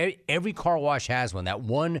 There's every car wash has one. That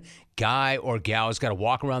one guy or gal has got to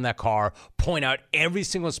walk around that car, point out every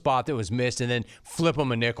single spot that was missed, and then flip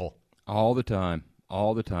them a nickel. All the time.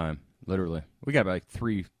 All the time. Literally. We got like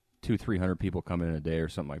 300 people coming in a day or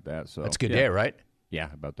something like that. So that's a good day, right?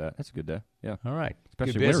 Yeah, about that. That's a good day. Yeah. All right.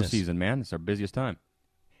 Especially winter season, man. It's our busiest time.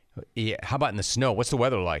 Yeah. How about in the snow? What's the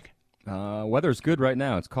weather like? Weather's good right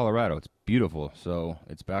now. It's Colorado. It's beautiful. So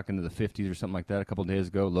it's back into the 50s or something like that. A couple of days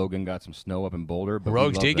ago, Logan got some snow up in Boulder. But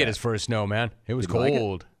Rogues did get his first snow, man. It was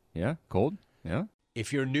cold. Yeah, cold. Yeah.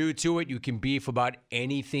 If you're new to it, you can beef about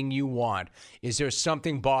anything you want. Is there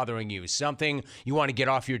something bothering you? Something you want to get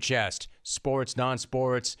off your chest? Sports,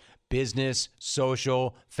 non-sports, business,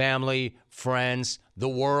 social, family, friends, the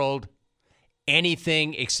world,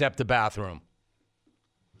 anything except the bathroom.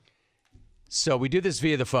 So we do this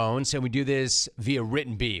via the phones, and we do this via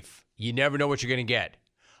written beef. You never know what you're going to get.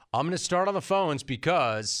 I'm going to start on the phones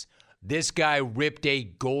because this guy ripped a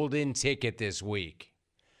golden ticket this week.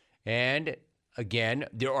 And again,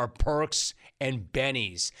 there are perks and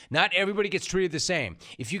bennies. Not everybody gets treated the same.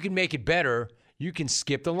 If you can make it better, you can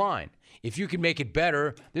skip the line. If you can make it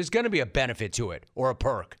better, there's going to be a benefit to it or a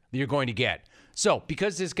perk that you're going to get. So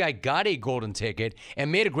because this guy got a golden ticket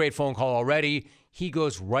and made a great phone call already, he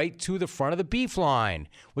goes right to the front of the beef line.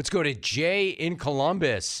 Let's go to Jay in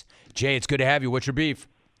Columbus. Jay, it's good to have you. What's your beef?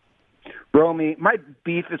 Romy, my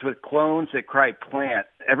beef is with clones that cry plant.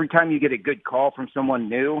 Every time you get a good call from someone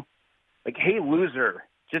new, like, hey, loser,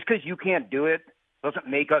 just because you can't do it doesn't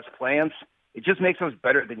make us plants. It just makes us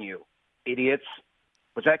better than you, idiots.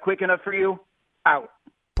 Was that quick enough for you? Out.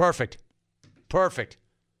 Perfect.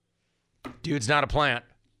 Dude's not a plant.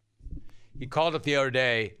 He called up the other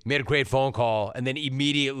day, made a great phone call, and then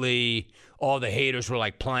immediately all the haters were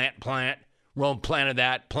like, plant. Rome planted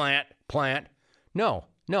that, plant. No,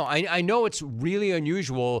 I know it's really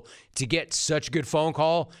unusual to get such a good phone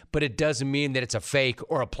call, but it doesn't mean that it's a fake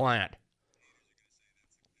or a plant.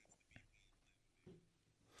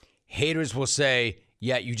 Haters will say,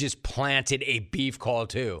 yeah, you just planted a beef call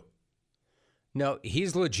too. No,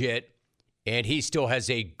 he's legit, and he still has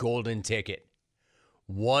a golden ticket.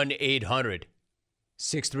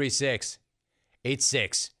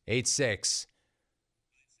 1-800-636-8686.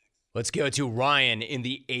 Let's go to Ryan in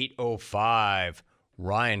the 805.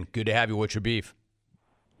 Ryan, good to have you. What's your beef?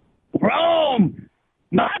 Rome!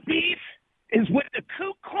 My beef is with the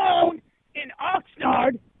kook clone in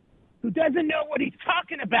Oxnard who doesn't know what he's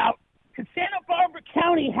talking about, because Santa Barbara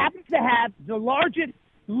County happens to have the largest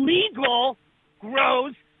legal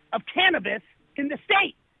grows of cannabis in the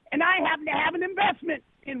state. And I happen to have an investment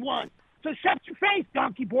in one. So shut your face,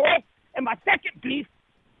 donkey boy. And my second beef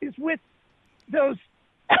is with those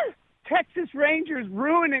Texas Rangers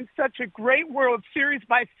ruining such a great World Series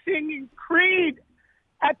by singing Creed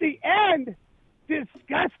at the end.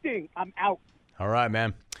 Disgusting. I'm out. All right,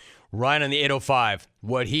 man. Ryan on the 805.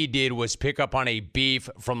 What he did was pick up on a beef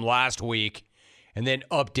from last week and then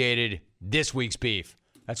updated this week's beef.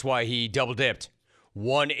 That's why he double dipped.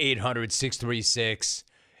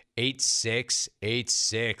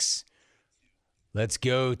 1-800-636-8686. Let's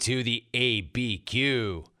go to the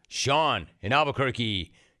ABQ. Sean in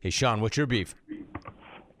Albuquerque. Hey, Sean, what's your beef?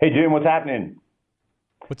 Hey, Jim, what's happening?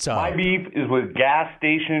 What's up? My beef is with gas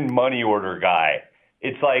station money order guy.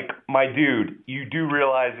 It's like, my dude, you do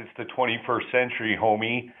realize it's the 21st century,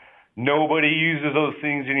 homie. Nobody uses those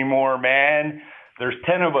things anymore, man. There's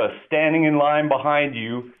 10 of us standing in line behind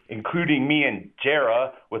you, including me and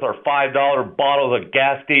Jera, with our $5 bottles of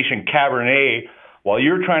gas station Cabernet, while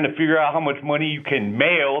you're trying to figure out how much money you can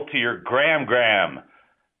mail to your gram.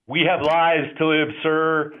 We have lives to live,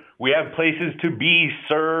 sir. We have places to be,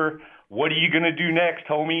 sir. What are you going to do next,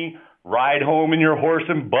 homie? Ride home in your horse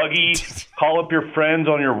and buggy, call up your friends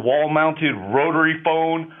on your wall-mounted rotary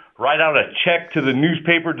phone, write out a check to the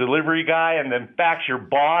newspaper delivery guy, and then fax your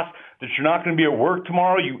boss that you're not going to be at work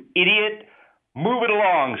tomorrow, you idiot? Move it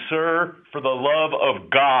along, sir. For the love of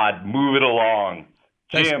God, move it along.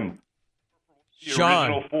 Jim, the Sean.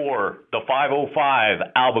 original 4, the 505,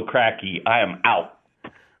 Albuquerque. I am out.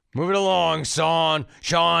 Move it along, Sean.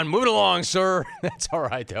 Sean, move it along, sir. That's all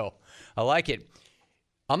right, though. I like it.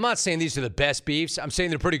 I'm not saying these are the best beefs. I'm saying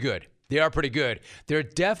they're pretty good. They are pretty good. They're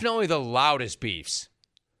definitely the loudest beefs,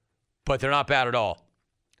 but they're not bad at all.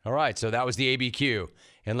 All right, so that was the ABQ.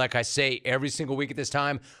 And like I say every single week at this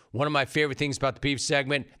time, one of my favorite things about the beef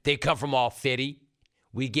segment, they come from all 50.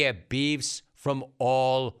 We get beefs from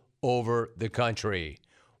all over the country.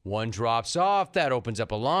 One drops off, that opens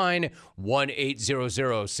up a line,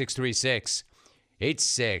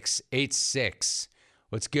 1-800-636-8686.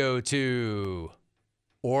 Let's go to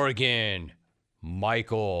Oregon.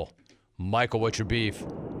 Michael. Michael, what's your beef?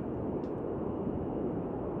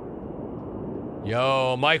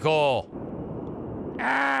 Yo, Michael.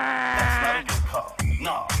 That's not a good call.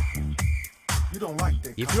 No. You don't like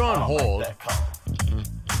that. If you're on hold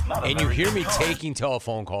Not a and you very hear good me call. taking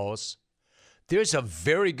telephone calls, there's a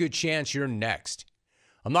very good chance you're next.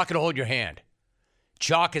 I'm not going to hold your hand.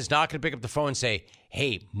 Chalk is not going to pick up the phone and say,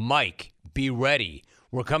 hey, Mike, be ready.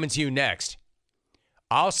 We're coming to you next.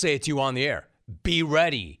 I'll say it to you on the air. Be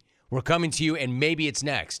ready. We're coming to you, and maybe it's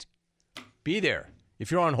next. Be there. If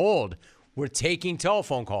you're on hold, we're taking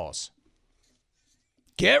telephone calls.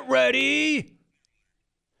 Get ready.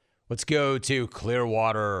 Let's go to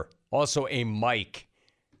Clearwater. Also a Mike.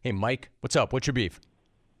 Hey, Mike, what's up? What's your beef?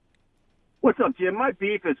 What's up, Jim? My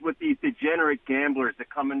beef is with these degenerate gamblers that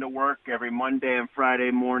come into work every Monday and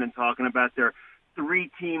Friday morning talking about their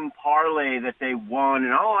 3-team parlay that they won.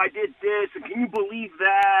 And, oh, I did this, and can you believe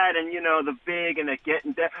that? And, you know, the big, and they're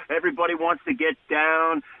getting down. Everybody wants to get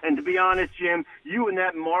down. And to be honest, Jim, you and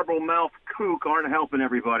that marble-mouth kook aren't helping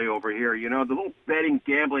everybody over here. You know, the little betting,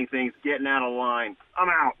 gambling thing's getting out of line. I'm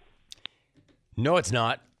out. No, it's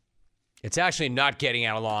not. It's actually not getting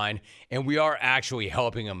out of line, and we are actually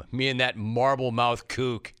helping them. Me and that marble-mouth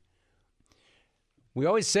kook. We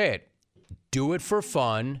always say it. Do it for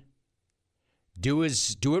fun. Do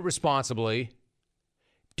it responsibly.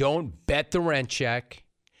 Don't bet the rent check.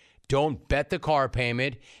 Don't bet the car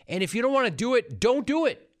payment. And if you don't want to do it, don't do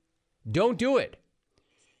it. Don't do it.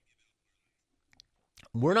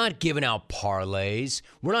 We're not giving out parlays.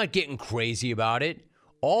 We're not getting crazy about it.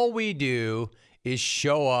 All we do is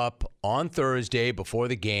show up on Thursday before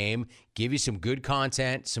the game, give you some good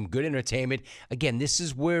content, some good entertainment. Again, this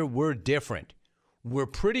is where we're different. We're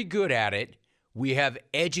pretty good at it. We have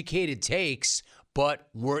educated takes, but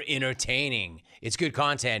we're entertaining. It's good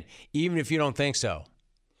content, even if you don't think so.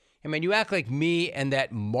 I mean, you act like me and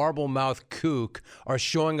that marble-mouth kook are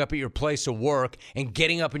showing up at your place of work and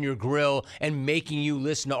getting up in your grill and making you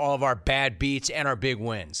listen to all of our bad beats and our big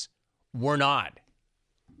wins. We're not.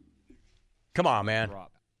 Come on, man.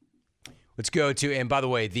 Let's go to, and by the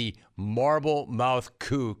way, the marble-mouth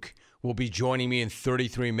kook will be joining me in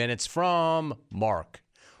 33 minutes from Mark.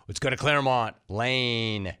 Let's go to Claremont.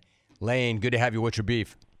 Lane. Lane, good to have you. What's your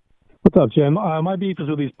beef? What's up, Jim? My beef is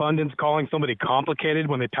with these pundits calling somebody complicated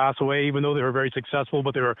when they pass away, even though they were very successful,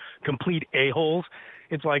 but they were complete a-holes.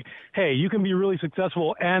 It's like, hey, you can be really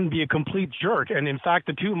successful and be a complete jerk. And in fact,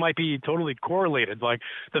 the two might be totally correlated. Like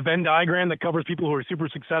the Venn diagram that covers people who are super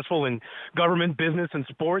successful in government, business, and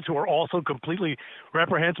sports who are also completely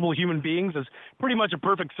reprehensible human beings is pretty much a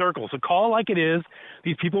perfect circle. So call it like it is.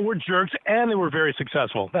 These people were jerks and they were very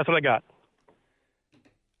successful. That's what I got.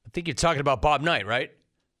 I think you're talking about Bob Knight, right?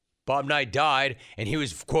 Bob Knight died, and he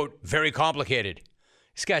was, quote, very complicated.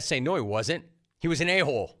 This guy's saying, no, he wasn't. He was an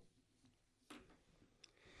a-hole.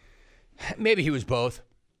 Maybe he was both.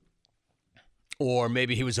 Or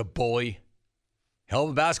maybe he was a bully. Hell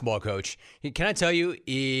of a basketball coach. Can I tell you,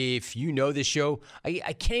 if you know this show,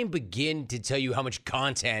 I can't even begin to tell you how much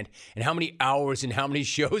content and how many hours and how many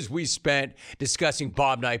shows we spent discussing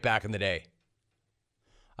Bob Knight back in the day.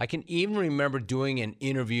 I can even remember doing an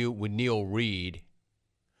interview with Neil Reed,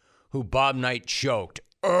 who Bob Knight choked.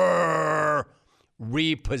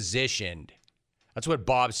 Repositioned. That's what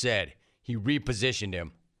Bob said. He repositioned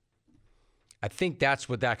him. I think that's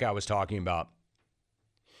what that guy was talking about.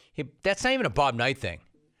 Hey, that's not even a Bob Knight thing.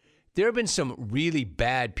 There have been some really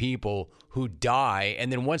bad people who die,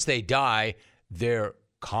 and then once they die, they're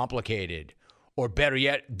complicated. Or better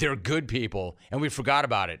yet, they're good people, and we forgot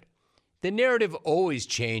about it. The narrative always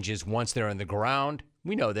changes once they're in the ground.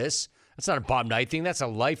 We know this. That's not a Bob Knight thing. That's a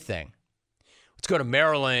life thing. Let's go to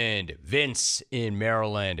Maryland. Vince in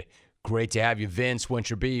Maryland. Great to have you, Vince.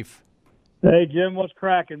 What's your beef? Hey, Jim, what's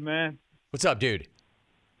cracking, man? What's up, dude?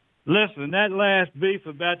 Listen, that last beef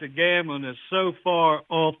about the gambling is so far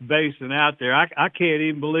off base and out there. I can't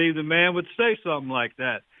even believe the man would say something like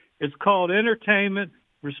that. It's called entertainment,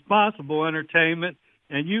 responsible entertainment,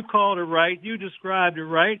 and you called it right. You described it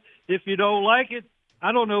right. If you don't like it,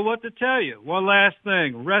 I don't know what to tell you. One last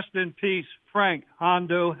thing. Rest in peace, Frank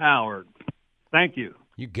Hondo Howard. Thank you.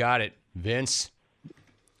 You got it, Vince.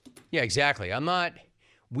 Yeah, exactly.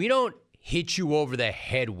 We don't hit you over the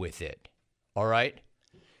head with it, all right?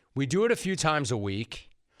 We do it a few times a week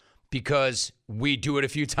because we do it a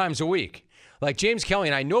few times a week. Like James Kelly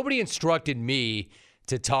and I, nobody instructed me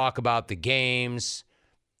to talk about the games,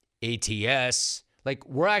 ATS. Like,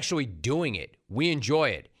 we're actually doing it. We enjoy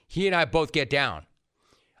it. He and I both get down.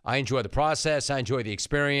 I enjoy the process. I enjoy the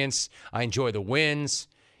experience. I enjoy the wins.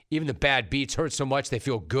 Even the bad beats hurt so much they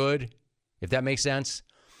feel good, if that makes sense.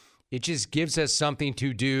 It just gives us something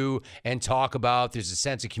to do and talk about. There's a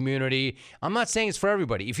sense of community. I'm not saying it's for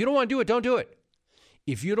everybody. If you don't want to do it, don't do it.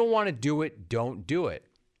 If you don't want to do it, don't do it.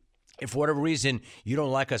 If for whatever reason you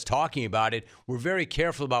don't like us talking about it, we're very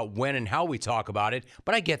careful about when and how we talk about it.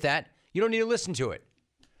 But I get that. You don't need to listen to it.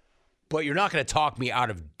 But you're not going to talk me out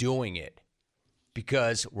of doing it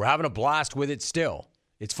because we're having a blast with it still.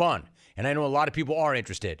 It's fun. And I know a lot of people are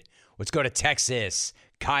interested. Let's go to Texas.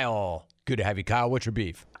 Kyle. Good to have you, Kyle. What's your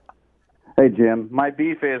beef? Hey, Jim. My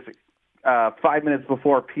beef is 5 minutes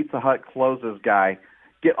before Pizza Hut closes, guy.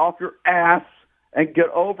 Get off your ass and get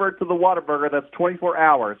over to the Whataburger. That's 24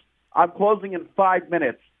 hours. I'm closing in 5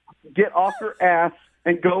 minutes. Get off your ass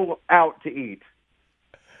and go out to eat.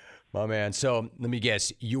 My man. So let me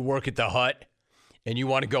guess. You work at the Hut and you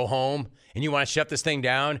want to go home and you want to shut this thing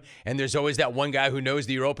down, and there's always that one guy who knows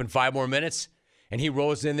that you're open 5 more minutes, and he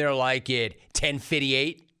rolls in there like at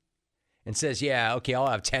 10:58 and says, yeah, okay, I'll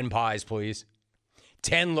have 10 pies, please.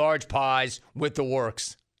 10 large pies with the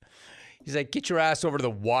works. He's like, get your ass over to the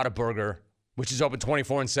Whataburger, which is open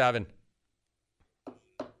 24/7.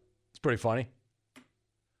 It's pretty funny.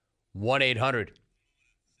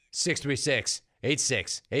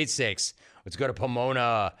 1-800-636-8686. Let's go to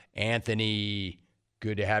Pomona. Anthony.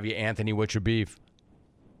 Good to have you, Anthony. What's your beef?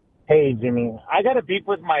 Hey, Jimmy. I got a beef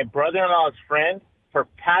with my brother-in-law's friend for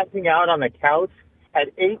passing out on the couch at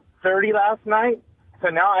 8:30 last night. So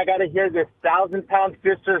now I got to hear this 1,000-pound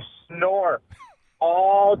sister snore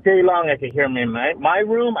all day long. I could hear him in my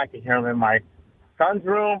room. I could hear him in my son's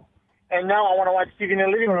room. And now I want to watch TV in the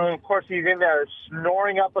living room. Of course, he's in there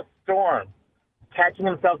snoring up a storm, catching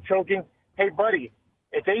himself choking. Hey, buddy,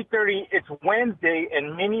 it's 8:30. It's Wednesday,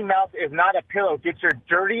 and Minnie Mouse is not a pillow. Get your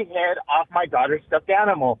dirty head off my daughter's stuffed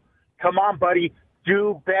animal. Come on, buddy.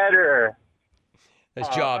 Do better. Nice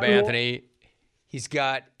job, Anthony. He's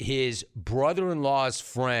got his brother-in-law's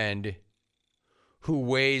friend who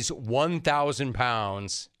weighs 1,000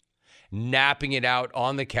 pounds napping it out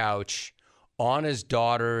on the couch on his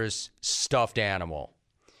daughter's stuffed animal.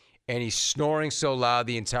 And he's snoring so loud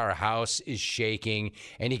the entire house is shaking,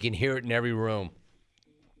 and he can hear it in every room.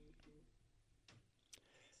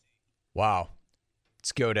 Wow.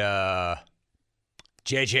 Let's go to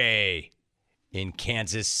JJ in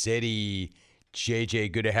Kansas City.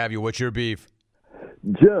 JJ, good to have you. What's your beef?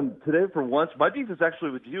 Jim, today for once, my beef is actually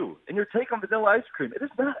with you and your take on vanilla ice cream. It is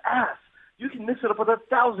not ass. You can mix it up with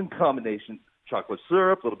 1,000 combinations. Chocolate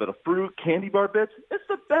syrup, a little bit of fruit, candy bar bits. It's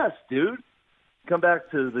the best, dude. Come back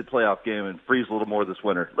to the playoff game and freeze a little more this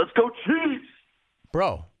winter. Let's go Chiefs!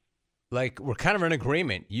 Bro, like, we're kind of in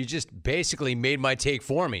agreement. You just basically made my take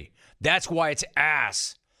for me. That's why it's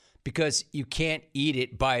ass, because you can't eat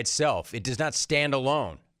it by itself. It does not stand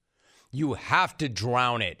alone. You have to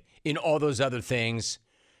drown it in all those other things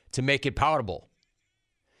to make it palatable.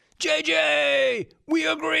 JJ, we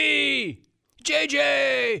agree.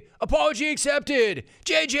 JJ, apology accepted.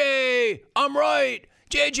 JJ, I'm right.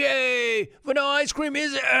 JJ, vanilla ice cream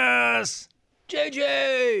is ass.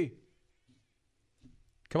 JJ.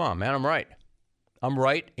 Come on, man, I'm right. I'm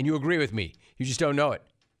right, and you agree with me. You just don't know it.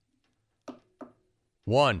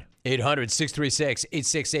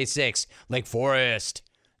 1-800-636-8686. Lake Forest.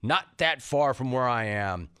 Not that far from where I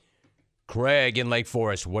am. Craig in Lake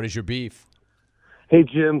Forest, what is your beef? Hey,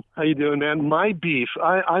 Jim. How you doing, man? My beef,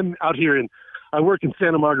 I'm out here I work in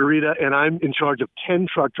Santa Margarita, and I'm in charge of 10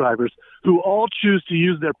 truck drivers who all choose to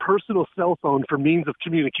use their personal cell phone for means of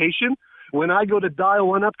communication. When I go to dial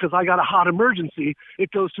one up because I got a hot emergency, it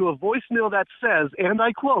goes to a voicemail that says, and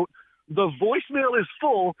I quote, "The voicemail is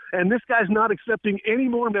full, and this guy's not accepting any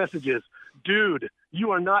more messages." Dude,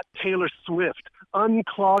 you are not Taylor Swift.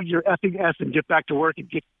 Unclog your effing S and get back to work and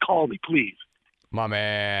call me, please. My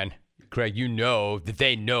man. Craig, you know that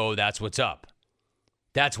they know that's what's up.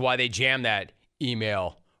 That's why they jam that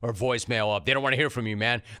email or voicemail up. They don't want to hear from you,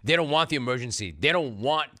 man. They don't want the emergency. They don't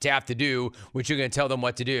want to have to do what you're going to tell them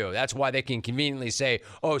what to do. That's why they can conveniently say,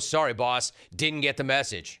 oh, sorry, boss, didn't get the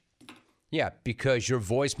message. Yeah, because your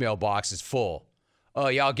voicemail box is full. Oh,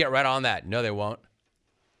 yeah, I'll get right on that. No, they won't.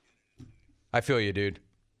 I feel you, dude.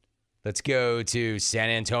 Let's go to San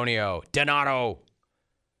Antonio. Donato.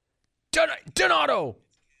 Donato.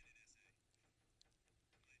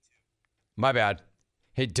 My bad.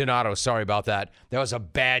 Hey, Donato, sorry about that. That was a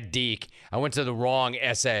bad deke. I went to the wrong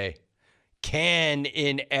essay. Ken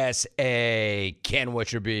in SA. Ken,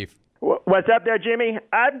 what's your beef? What's up there, Jimmy?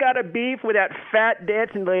 I've got a beef with that fat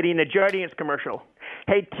dancing lady in the Jardines commercial.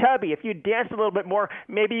 Hey, Tubby, if you danced a little bit more,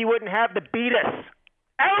 maybe you wouldn't have to beat us.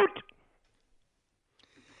 Out!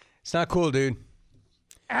 It's not cool, dude.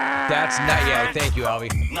 That's not, yeah, thank you, Alvy.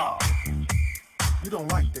 No. You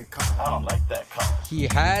don't like that call. I don't like that call. He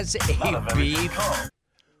has a beef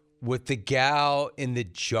with the gal in the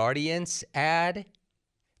Jardiance ad,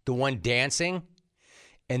 the one dancing,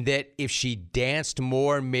 and that if she danced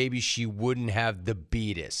more, maybe she wouldn't have the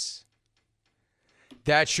beatus.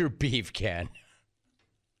 That's your beef, Ken.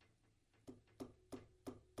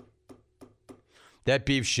 That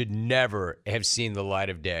beef should never have seen the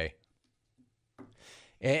light of day.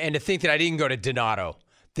 And to think that I didn't go to Donato,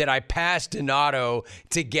 that I passed Donato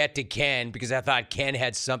to get to Ken because I thought Ken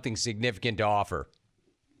had something significant to offer.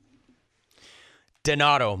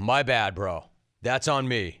 Donato, my bad, bro. That's on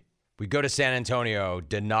me. We go to San Antonio.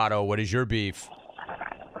 Donato, what is your beef?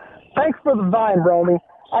 Thanks for the vine, Romy.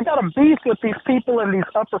 I got a beef with these people in these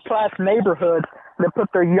upper-class neighborhoods that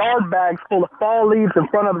put their yard bags full of fall leaves in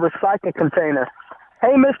front of the recycling container.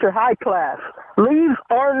 Hey, Mr. High Class, leaves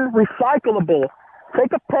aren't recyclable.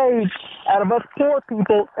 Take a page out of us poor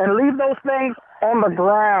people and leave those things on the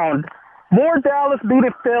ground. More Dallas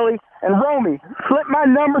beating Philly. And Romy, slip my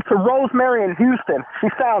number to Rosemary in Houston. She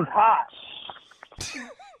sounds hot.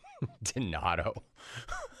 Donato.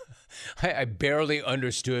 I barely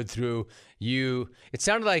understood through you. It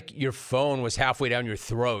sounded like your phone was halfway down your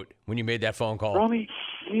throat when you made that phone call. Romy,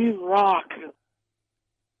 you rock.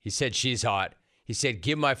 He said she's hot. He said,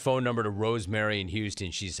 give my phone number to Rosemary in Houston.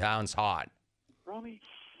 She sounds hot. Romy,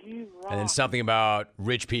 you rock. And then something about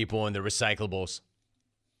rich people and the recyclables.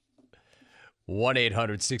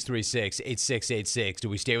 1-800-636-8686. Do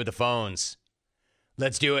we stay with the phones?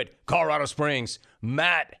 Let's do it. Colorado Springs.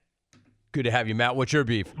 Matt. Good to have you, Matt. What's your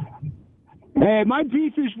beef? Hey, my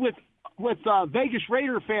beef is with Vegas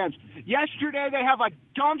Raider fans. Yesterday they have a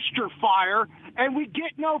dumpster fire, and we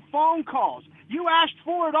get no phone calls. You asked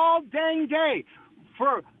for it all dang day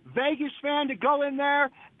for Vegas fan to go in there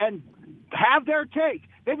and have their take.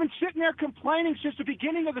 They've been sitting there complaining since the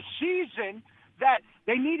beginning of the season that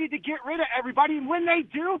they needed to get rid of everybody, and when they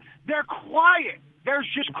do, they're quiet. There's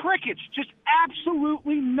just crickets, just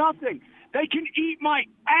absolutely nothing. They can eat my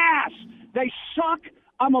ass. They suck.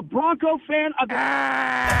 I'm a Bronco fan.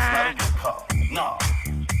 That's not a good call. No.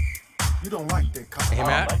 You don't like that call. Hey,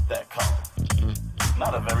 Matt. I don't like that call.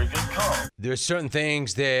 Not a very good call. There's certain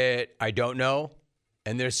things that I don't know,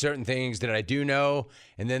 and there's certain things that I do know,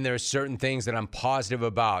 and then there's certain things that I'm positive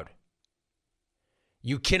about.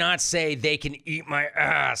 You cannot say they can eat my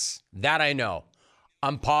ass. That I know.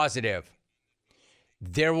 I'm positive.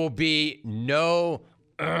 There will be no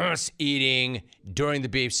ass eating during the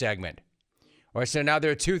beef segment. All right, so now there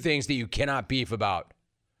are two things that you cannot beef about.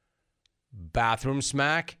 Bathroom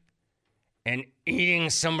smack and eating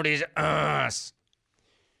somebody's ass.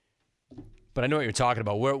 But I know what you're talking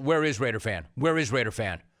about. Where is Raider fan? Where is Raider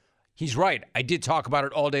fan? He's right. I did talk about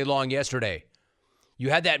it all day long yesterday. You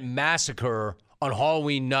had that massacre on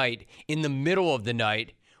Halloween night in the middle of the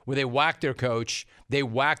night where they whacked their coach, they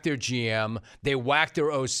whacked their GM, they whacked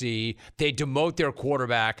their OC, they demote their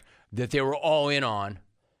quarterback that they were all in on,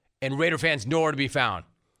 and Raider fans nowhere to be found,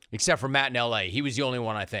 except for Matt in L.A. He was the only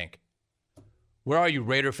one, I think. Where are you,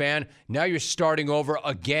 Raider fan? Now you're starting over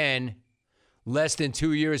again less than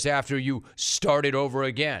 2 years after you started over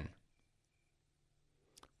again.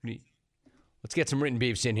 Let's get some written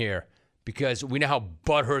beefs in here because we know how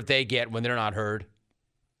butthurt they get when they're not heard.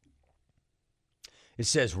 It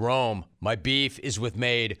says, Rome, my beef is with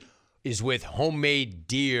homemade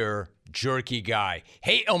deer jerky guy.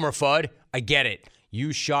 Hey, Elmer Fudd, I get it.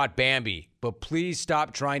 You shot Bambi, but please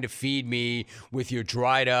stop trying to feed me with your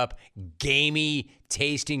dried up, gamey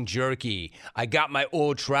tasting jerky. I got my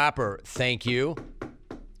old trapper, thank you.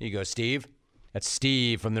 Here you go, Steve. That's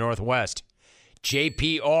Steve from the Northwest.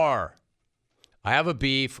 JPR. I have a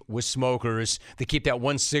beef with smokers that keep that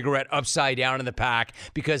one cigarette upside down in the pack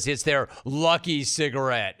because it's their lucky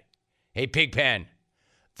cigarette. Hey, Pigpen,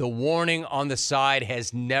 The warning on the side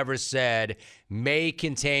has never said, may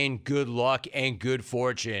contain good luck and good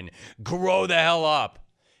fortune. Grow the hell up.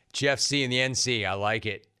 Jeff C. in the NC. I like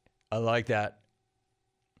it. I like that.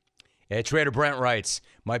 Trader Brent writes,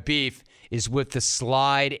 my beef is with the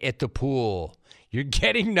slide at the pool. You're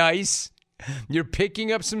getting nice. You're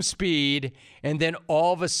picking up some speed, and then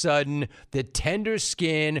all of a sudden, the tender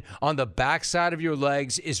skin on the backside of your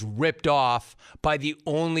legs is ripped off by the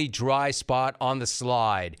only dry spot on the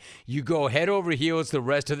slide. You go head over heels the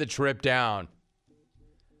rest of the trip down.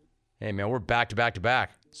 Hey, man, we're back to back to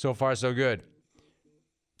back. So far, so good.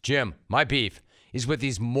 Jim, my beef is with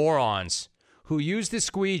these morons who use the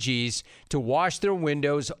squeegees to wash their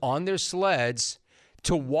windows on their sleds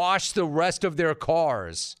to wash the rest of their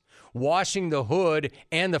cars, washing the hood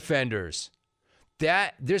and the fenders.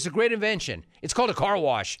 There's a great invention. It's called a car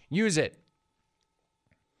wash. Use it.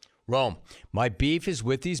 Rome, my beef is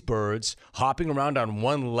with these birds hopping around on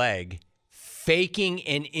one leg, faking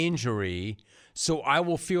an injury, so I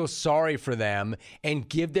will feel sorry for them and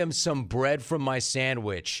give them some bread from my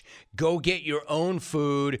sandwich. Go get your own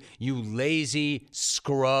food, you lazy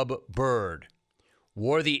scrub bird.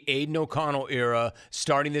 Wore the Aiden O'Connell era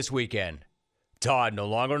starting this weekend. Todd, no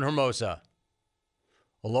longer in Hermosa.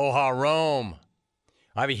 Aloha, Rome.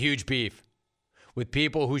 I have a huge beef with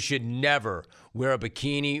people who should never wear a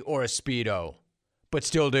bikini or a Speedo, but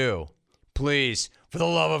still do. Please, for the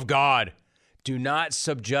love of God, do not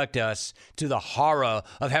subject us to the horror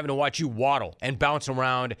of having to watch you waddle and bounce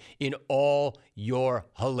around in all your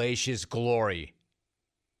hellacious glory.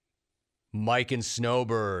 Mike and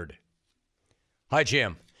Snowbird. Hi,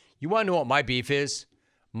 Jim. You want to know what my beef is?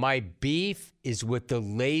 My beef is with the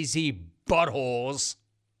lazy buttholes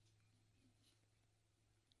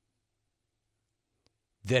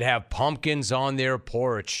that have pumpkins on their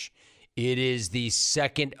porch. It is the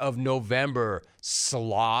 2nd of November,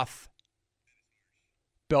 sloth.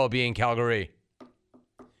 Bella B in Calgary.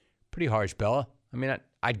 Pretty harsh, Bella. I mean,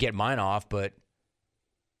 I'd get mine off, but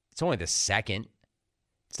it's only the 2nd.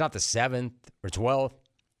 It's not the 7th or 12th.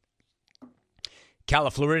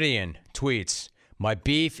 Califloridian tweets, my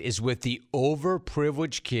beef is with the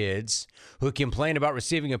overprivileged kids who complain about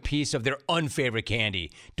receiving a piece of their unfavorite candy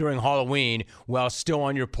during Halloween while still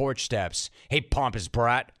on your porch steps. Hey, pompous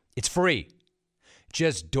brat, it's free.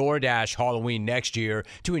 Just DoorDash Halloween next year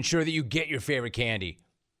to ensure that you get your favorite candy.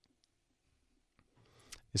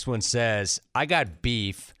 This one says, I got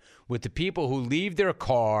beef with the people who leave their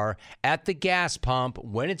car at the gas pump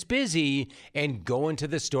when it's busy and go into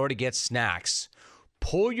the store to get snacks.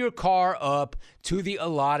 Pull your car up to the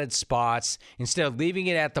allotted spots instead of leaving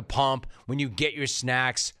it at the pump when you get your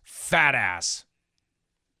snacks, fat ass.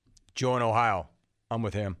 Joe in Ohio. I'm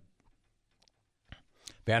with him.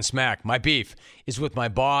 Van Smack, my beef is with my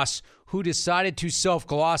boss who decided to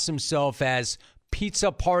self-gloss himself as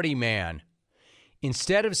pizza party man.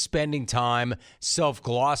 Instead of spending time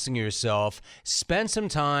self-glossing yourself, spend some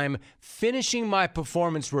time finishing my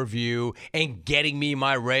performance review and getting me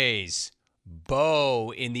my raise.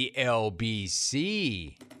 Bo in the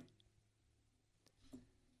LBC.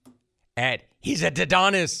 At He's at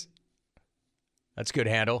Adonis. That's a good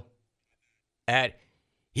handle. At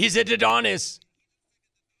He's at Adonis.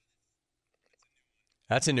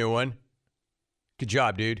 That's a new one. Good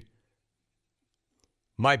job, dude.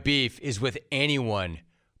 My beef is with anyone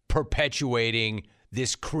perpetuating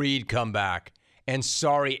this Creed comeback. And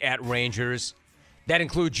sorry, at Rangers, that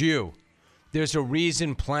includes you. There's a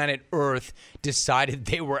reason planet Earth decided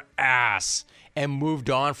they were ass and moved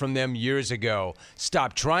on from them years ago.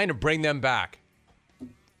 Stop trying to bring them back.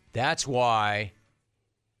 That's why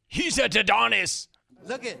he's at Adonis.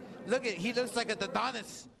 Look at, he looks like a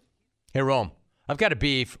Adonis. Hey, Rome, I've got a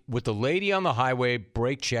beef with the lady on the highway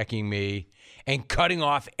brake checking me and cutting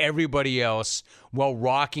off everybody else while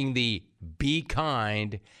rocking the Be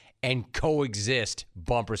Kind and Coexist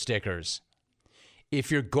bumper stickers. If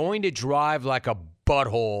you're going to drive like a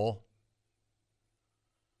butthole,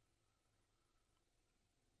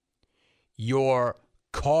 your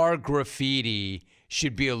car graffiti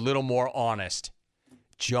should be a little more honest.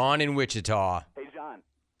 John in Wichita. Hey, John.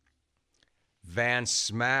 Van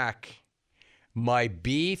Smack. My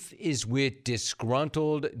beef is with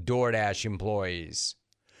disgruntled DoorDash employees.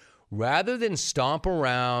 Rather than stomp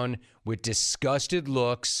around with disgusted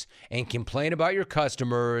looks and complain about your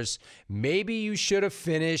customers, maybe you should have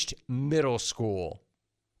finished middle school.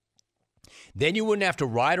 Then you wouldn't have to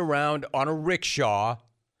ride around on a rickshaw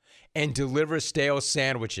and deliver stale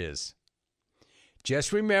sandwiches.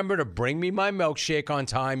 Just remember to bring me my milkshake on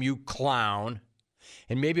time, you clown,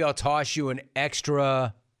 and maybe I'll toss you an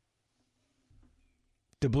extra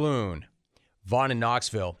doubloon. Vaughn in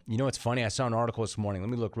Knoxville. You know what's funny? I saw an article this morning. Let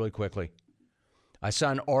me look really quickly. I saw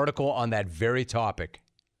an article on that very topic.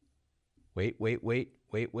 Wait.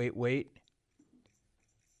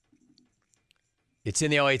 It's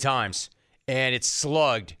in the LA Times, and it's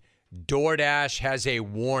slugged. DoorDash has a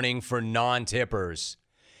warning for non-tippers.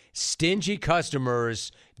 Stingy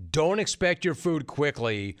customers, don't expect your food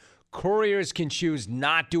quickly. Couriers can choose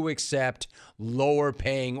not to accept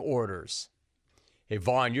lower-paying orders. Hey,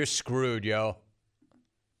 Vaughn, you're screwed, yo.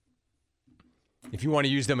 If you want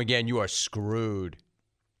to use them again, you are screwed.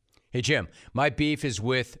 Hey, Jim, my beef is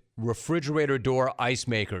with refrigerator door ice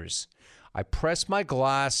makers. I press my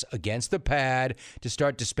glass against the pad to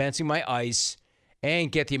start dispensing my ice and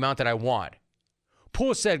get the amount that I want.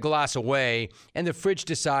 Pull said glass away, and the fridge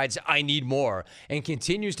decides I need more and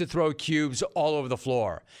continues to throw cubes all over the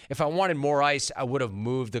floor. If I wanted more ice, I would have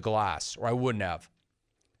moved the glass, or I wouldn't have.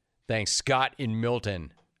 Thanks, Scott in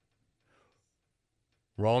Milton.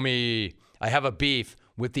 Romy, I have a beef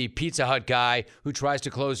with the Pizza Hut guy who tries to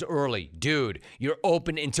close early. Dude, you're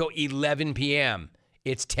open until 11 p.m.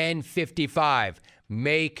 It's 10:55.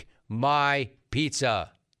 Make my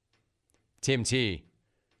pizza. Tim T.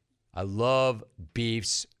 I love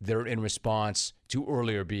beefs that are in response to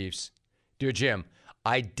earlier beefs. Dear Jim,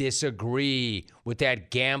 I disagree with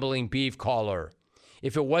that gambling beef caller.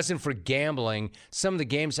 If it wasn't for gambling, some of the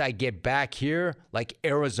games I get back here, like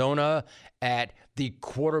Arizona at the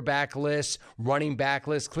quarterback list, running back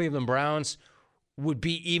list, Cleveland Browns, would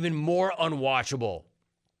be even more unwatchable.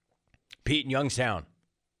 Pete in Youngstown.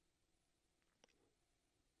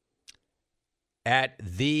 At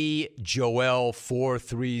the Joel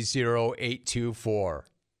 430824.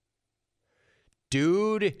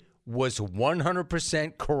 Dude was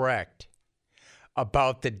 100% correct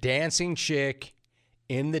about the dancing chick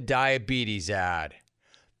in the diabetes ad.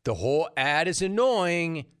 The whole ad is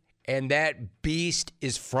annoying, and that beast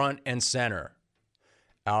is front and center.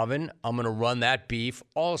 Alvin, I'm going to run that beef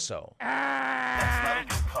also. That's not a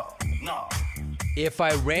good call. No. If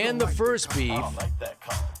I ran the first beef,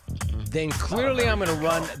 then clearly I'm going to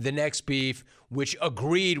run the next beef, which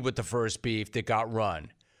agreed with the first beef that got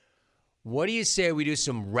run. What do you say we do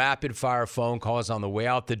some rapid-fire phone calls on the way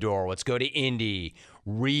out the door? Let's go to Indy.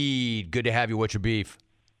 Reed, good to have you. What's your beef?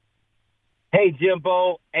 Hey,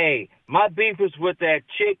 Jimbo. Hey, my beef is with that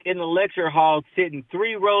chick in the lecture hall sitting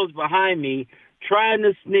 3 rows behind me trying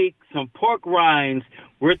to sneak some pork rinds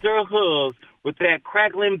with her hooves with that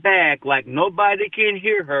crackling bag like nobody can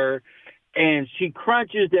hear her. And she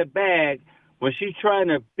crunches that bag when she's trying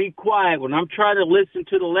to be quiet, when I'm trying to listen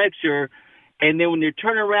to the lecture. And then when you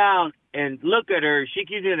turn around and look at her, she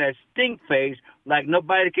gives you that stink face like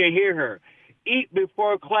nobody can hear her. Eat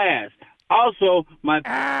before class. Also, my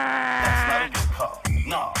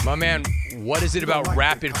man, what is it about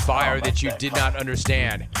rapid fire that you did not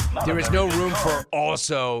understand? There is no room for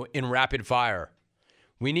also in rapid fire.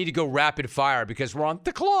 We need to go rapid fire because we're on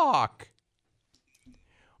the clock.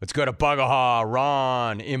 Let's go to Bugahaw.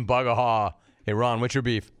 Ron in Bugahaw. Hey, Ron, what's your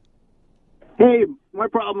beef? Hey, my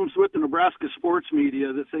problem's with the Nebraska sports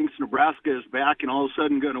media that thinks Nebraska is back and all of a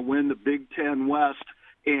sudden going to win the Big Ten West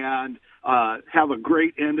and have a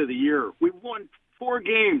great end of the year. We've won 4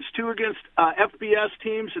 games, 2 against FBS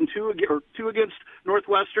teams and 2 against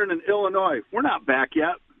Northwestern and Illinois. We're not back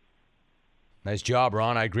yet. Nice job,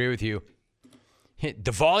 Ron. I agree with you.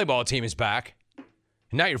 The volleyball team is back,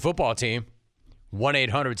 not your football team.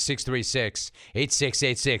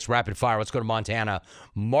 1-800-636-8686. Rapid fire. Let's go to Montana.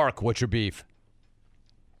 Mark, what's your beef?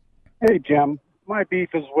 Hey, Jim. My beef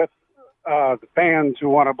is with the fans who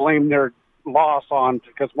want to blame their loss on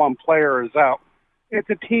because one player is out. It's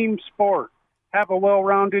a team sport. Have a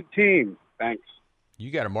well-rounded team. Thanks.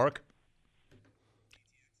 You got it, Mark.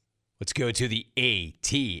 Let's go to the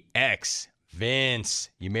ATX. Vince,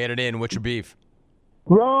 you made it in. What's your beef?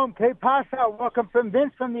 Rome, K. Pasha, welcome from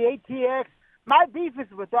Vince from the ATX. My beef is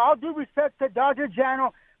with all due respect to Dodger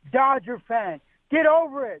General, Dodger fan. Get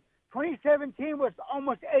over it. 2017 was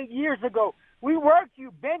almost 8 years ago. We worked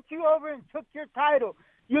you, bent you over, and took your title.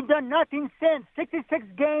 You've done nothing since. 66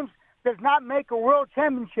 games does not make a world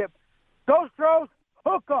championship. Those throws,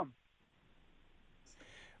 hook 'em.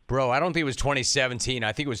 Bro, I don't think it was 2017.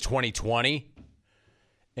 I think it was 2020.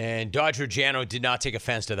 And Dodger Jano did not take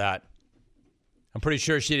offense to that. I'm pretty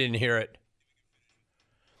sure she didn't hear it.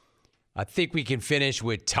 I think we can finish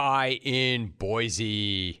with Ty in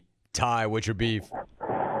Boise. Ty, what's your beef?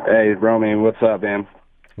 Hey, Romy, what's up, man?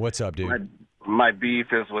 What's up, dude? My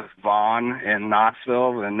beef is with Vaughn in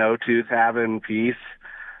Knoxville, the No Tooth having piece.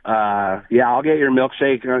 Yeah, I'll get your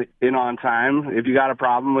milkshake in on time. If you got a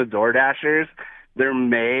problem with DoorDashers, there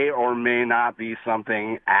may or may not be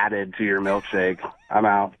something added to your milkshake. I'm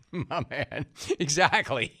out. My man.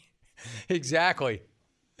 Exactly. Exactly.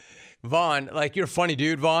 Vaughn, like, you're a funny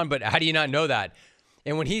dude, Vaughn, but how do you not know that?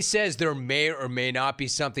 And when he says there may or may not be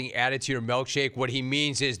something added to your milkshake, what he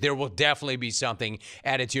means is there will definitely be something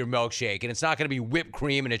added to your milkshake, and it's not going to be whipped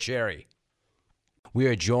cream and a cherry. We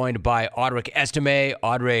are joined by Audric Estime.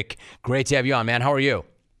 Audric, great to have you on, man. How are you?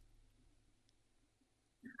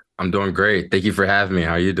 I'm doing great. Thank you for having me.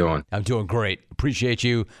 How are you doing? I'm doing great. Appreciate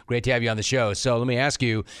you. Great to have you on the show. So let me ask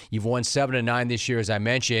you, you've won 7-9 this year, as I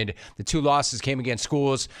mentioned. The 2 losses came against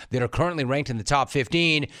schools that are currently ranked in the top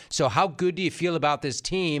 15. So how good do you feel about this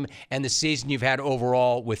team and the season you've had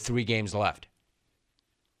overall with 3 games left?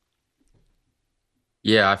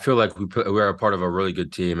 Yeah, I feel like we're a part of a really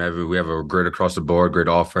good team. We have a great across the board, great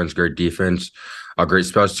offense, great defense, great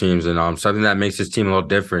special teams, and something that makes this team a little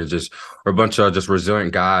different is just we're a bunch of just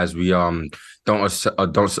resilient guys. We don't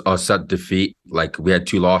accept defeat. Like, we had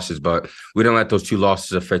 2 losses, but we don't let those 2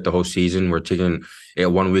 losses affect the whole season. We're taking it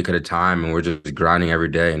 1 week at a time, and we're just grinding every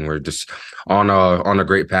day, and we're just on a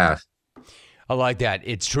great path. I like that.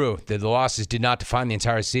 It's true. The losses did not define the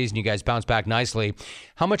entire season. You guys bounced back nicely.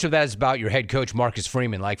 How much of that is about your head coach, Marcus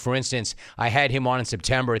Freeman? Like, for instance, I had him on in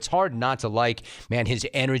September. It's hard not to like, man, his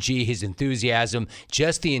energy, his enthusiasm,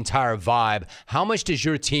 just the entire vibe. How much does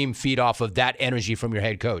your team feed off of that energy from your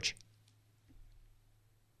head coach?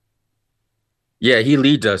 Yeah, he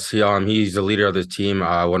leads us. He's the leader of this team.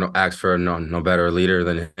 I want to ask for no better leader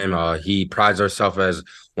than him. He prides ourselves as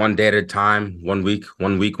one day at a time, 1 week,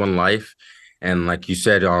 1 life. And like you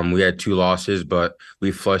said, we had 2 losses, but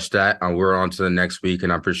we flushed that. We're on to the next week,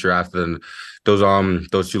 and I'm pretty sure after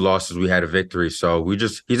those 2 losses, we had a victory. So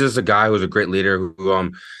he's just a guy who's a great leader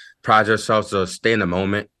who prides ourselves to stay in the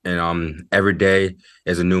moment. And every day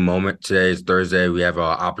is a new moment. Today is Thursday. We have an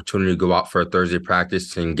opportunity to go out for a Thursday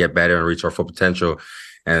practice and get better and reach our full potential.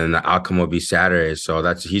 And the outcome will be Saturday. So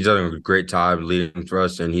he's done a great job leading for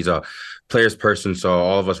us, and he's a player's person. So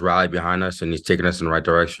all of us rally behind us, and he's taking us in the right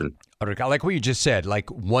direction. I like what you just said, like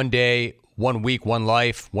 1 day, 1 week, 1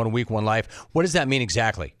 life, 1 week, 1 life. What does that mean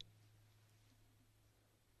exactly?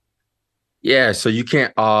 Yeah, so you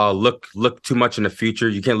can't look too much in the future.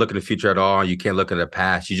 You can't look in the future at all. You can't look at the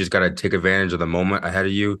past. You just got to take advantage of the moment ahead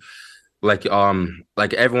of you. Like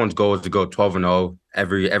everyone's goal is to go 12-0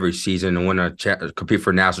 every season and compete for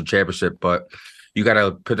a national championship, but you got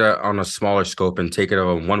to put that on a smaller scope and take it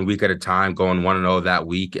over 1 week at a time, going 1-0 that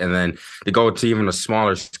week, and then to go to even a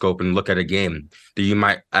smaller scope and look at a game. You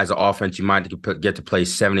might, as an offense, you might get to play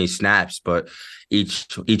 70 snaps, but each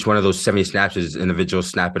one of those 70 snaps is an individual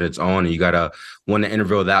snap in its own, and you got to win the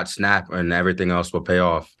interval of that snap, and everything else will pay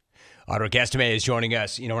off. Audric Estime is joining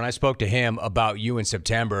us. You know, when I spoke to him about you in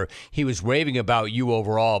September, he was raving about you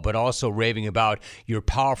overall, but also raving about your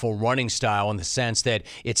powerful running style in the sense that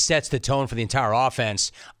it sets the tone for the entire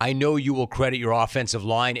offense. I know you will credit your offensive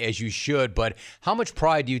line, as you should, but how much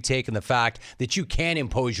pride do you take in the fact that you can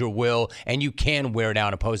impose your will and you can wear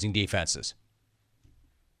down opposing defenses?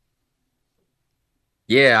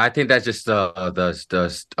 Yeah, I think that's just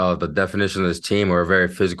the definition of this team. We're a very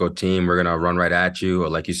physical team. We're gonna run right at you. Or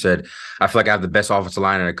like you said, I feel like I have the best offensive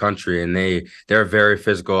line in the country, and they're very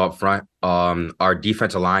physical up front. Our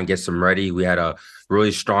defensive line gets them ready. We had a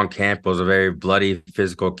really strong camp. It was a very bloody,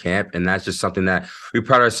 physical camp, and that's just something that we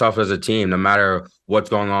pride ourselves as a team. No matter what's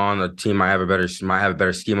going on, the team might have a better scheme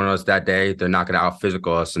on us that day. They're not gonna out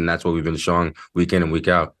physical us, and that's what we've been showing week in and week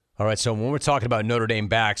out. All right, so when we're talking about Notre Dame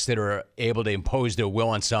backs that are able to impose their will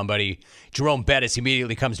on somebody, Jerome Bettis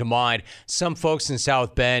immediately comes to mind. Some folks in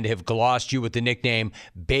South Bend have glossed you with the nickname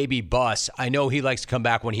Baby Bus. I know he likes to come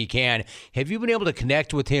back when he can. Have you been able to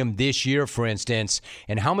connect with him this year, for instance,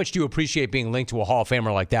 and how much do you appreciate being linked to a Hall of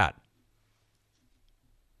Famer like that?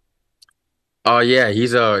 Oh yeah,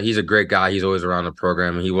 he's a great guy. He's always around the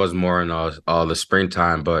program. He was more in the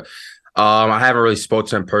springtime, but I haven't really spoke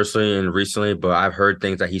to him personally and recently, but I've heard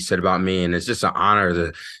things that he said about me, and it's just an honor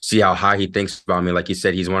to see how high he thinks about me. Like he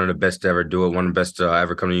said, he's one of the best to ever do it, one of the best to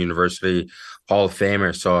ever come to university, Hall of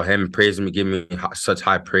Famer. So him praising me, giving me such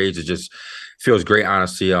high praise, it just feels great,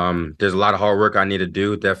 honestly. There's a lot of hard work I need to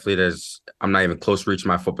do. Definitely, I'm not even close to reaching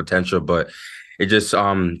my full potential, but it just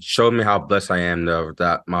showed me how blessed I am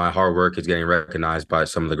that my hard work is getting recognized by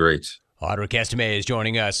some of the greats. Audric Estime is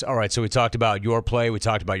joining us. All right, so we talked about your play. We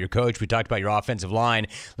talked about your coach. We talked about your offensive line.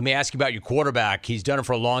 Let me ask you about your quarterback. He's done it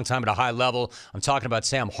for a long time at a high level. I'm talking about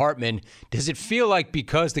Sam Hartman. Does it feel like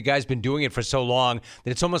because the guy's been doing it for so long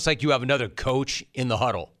that it's almost like you have another coach in the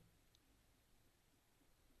huddle?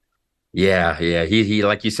 Yeah. He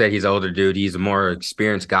like you said, he's an older dude. He's a more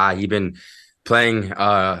experienced guy. He's been playing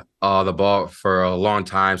the ball for a long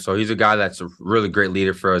time. So he's a guy that's a really great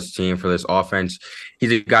leader for his team, for this offense.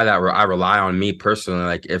 He's a guy that I rely on, me personally.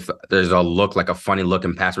 Like if there's a look, like a funny look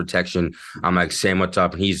in pass protection, I'm like, Sam, what's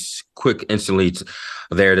up? And he's quick, instantly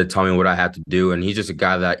there to tell me what I have to do. And he's just a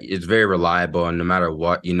guy that is very reliable. And no matter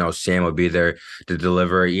what, Sam will be there to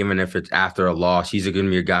deliver, even if it's after a loss. He's going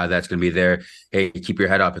to be a guy that's going to be there. Hey, keep your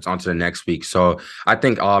head up. It's on to the next week. So I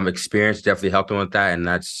think experience definitely helped him with that. And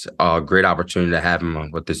that's a great opportunity to have him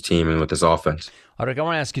with this team and with this offense. Audric, I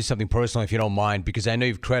want to ask you something personal, if you don't mind, because I know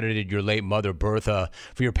you've credited your late mother, Bertha,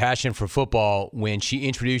 for your passion for football when she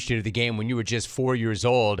introduced you to the game when you were just 4 years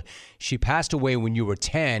old. She passed away when you were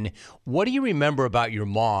 10. What do you remember about your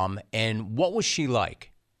mom, and what was she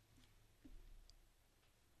like?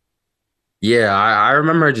 Yeah, I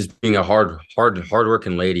remember her just being a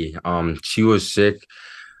hard-working lady. She was sick,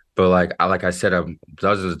 but like I said,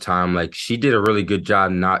 dozens of time, like she did a really good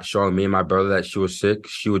job not showing me and my brother that she was sick.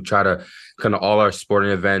 She would try to come to all our sporting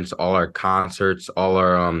events, all our concerts, all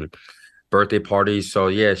our birthday parties. So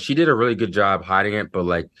yeah, she did a really good job hiding it, but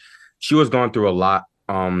like she was going through a lot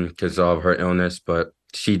because of her illness, but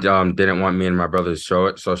she didn't want me and my brother to show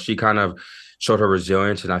it. So she kind of showed her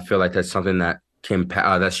resilience, and I feel like that's something that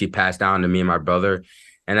that she passed down to me and my brother.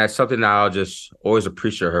 And that's something that I'll just always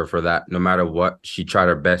appreciate her for, that no matter what, she tried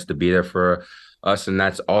her best to be there for us. And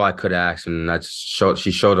that's all I could ask. And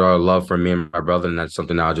she showed her love for me and my brother. And that's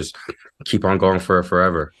something I'll just keep on going for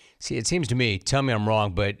forever. See, it seems to me, tell me I'm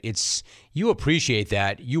wrong, but you appreciate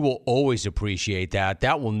that. You will always appreciate that.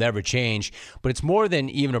 That will never change. But it's more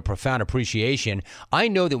than even a profound appreciation. I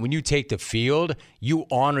know that when you take the field, you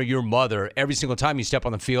honor your mother every single time you step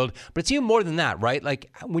on the field. But it's even more than that, right?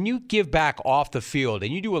 Like when you give back off the field,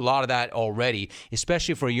 and you do a lot of that already,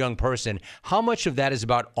 especially for a young person, how much of that is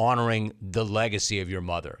about honoring the legacy of your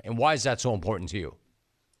mother? And why is that so important to you?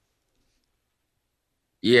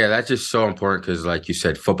 Yeah, that's just so important because, like you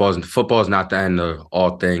said, football is not the end of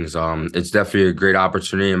all things. It's definitely a great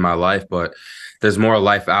opportunity in my life, but there's more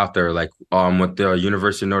life out there. Like what the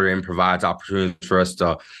University of Notre Dame provides opportunities for us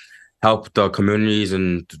to help the communities,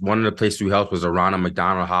 and one of the places we helped was the Ronald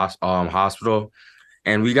McDonald Hospital,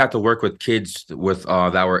 and we got to work with kids with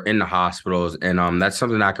that were in the hospitals, and that's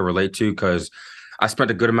something I can relate to because I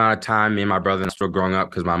spent a good amount of time, me and my brother, still growing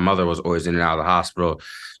up because my mother was always in and out of the hospital.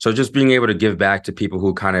 So just being able to give back to people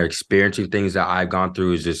who kind of experiencing things that I've gone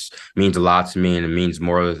through means a lot to me, and it means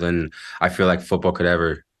more than I feel like football could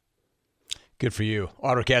ever. Good for you.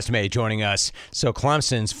 Audric Estime joining us. So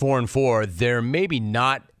Clemson's 4-4. They're maybe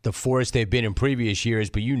not the force they've been in previous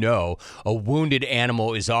years, but a wounded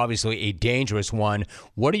animal is obviously a dangerous one.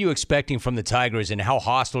 What are you expecting from the Tigers, and how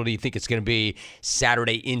hostile do you think it's going to be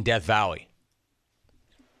Saturday in Death Valley?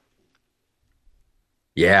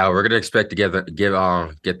 Yeah, we're gonna expect to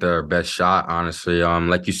get their best shot. Honestly,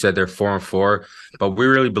 like you said, they're 4-4, but we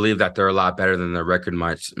really believe that they're a lot better than their record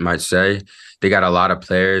might say. They got a lot of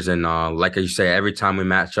players, and like you say, every time we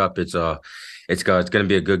match up, it's gonna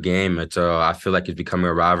be a good game. I feel like it's becoming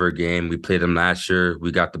a rivalry game. We played them last year.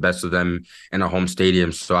 We got the best of them in our home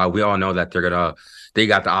stadium, so we all know that they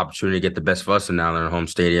got the opportunity to get the best of us in their home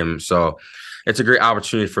stadium. So it's a great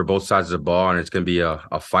opportunity for both sides of the ball, and it's going to be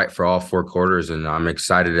a fight for all 4 quarters. And I'm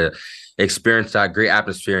excited to experience that great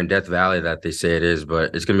atmosphere in Death Valley that they say it is.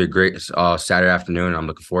 But it's going to be a great Saturday afternoon, and I'm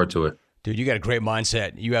looking forward to it. Dude, you got a great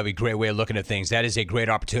mindset. You have a great way of looking at things. That is a great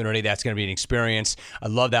opportunity. That's going to be an experience. I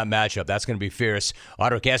love that matchup. That's going to be fierce.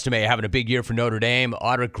 Audric Estime having a big year for Notre Dame.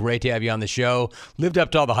 Audric, great to have you on the show. Lived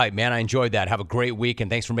up to all the hype, man. I enjoyed that. Have a great week,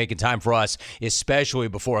 and thanks for making time for us, especially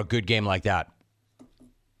before a good game like that.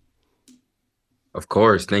 Of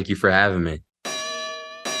course. Thank you for having me.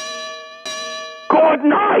 Good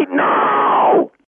night now!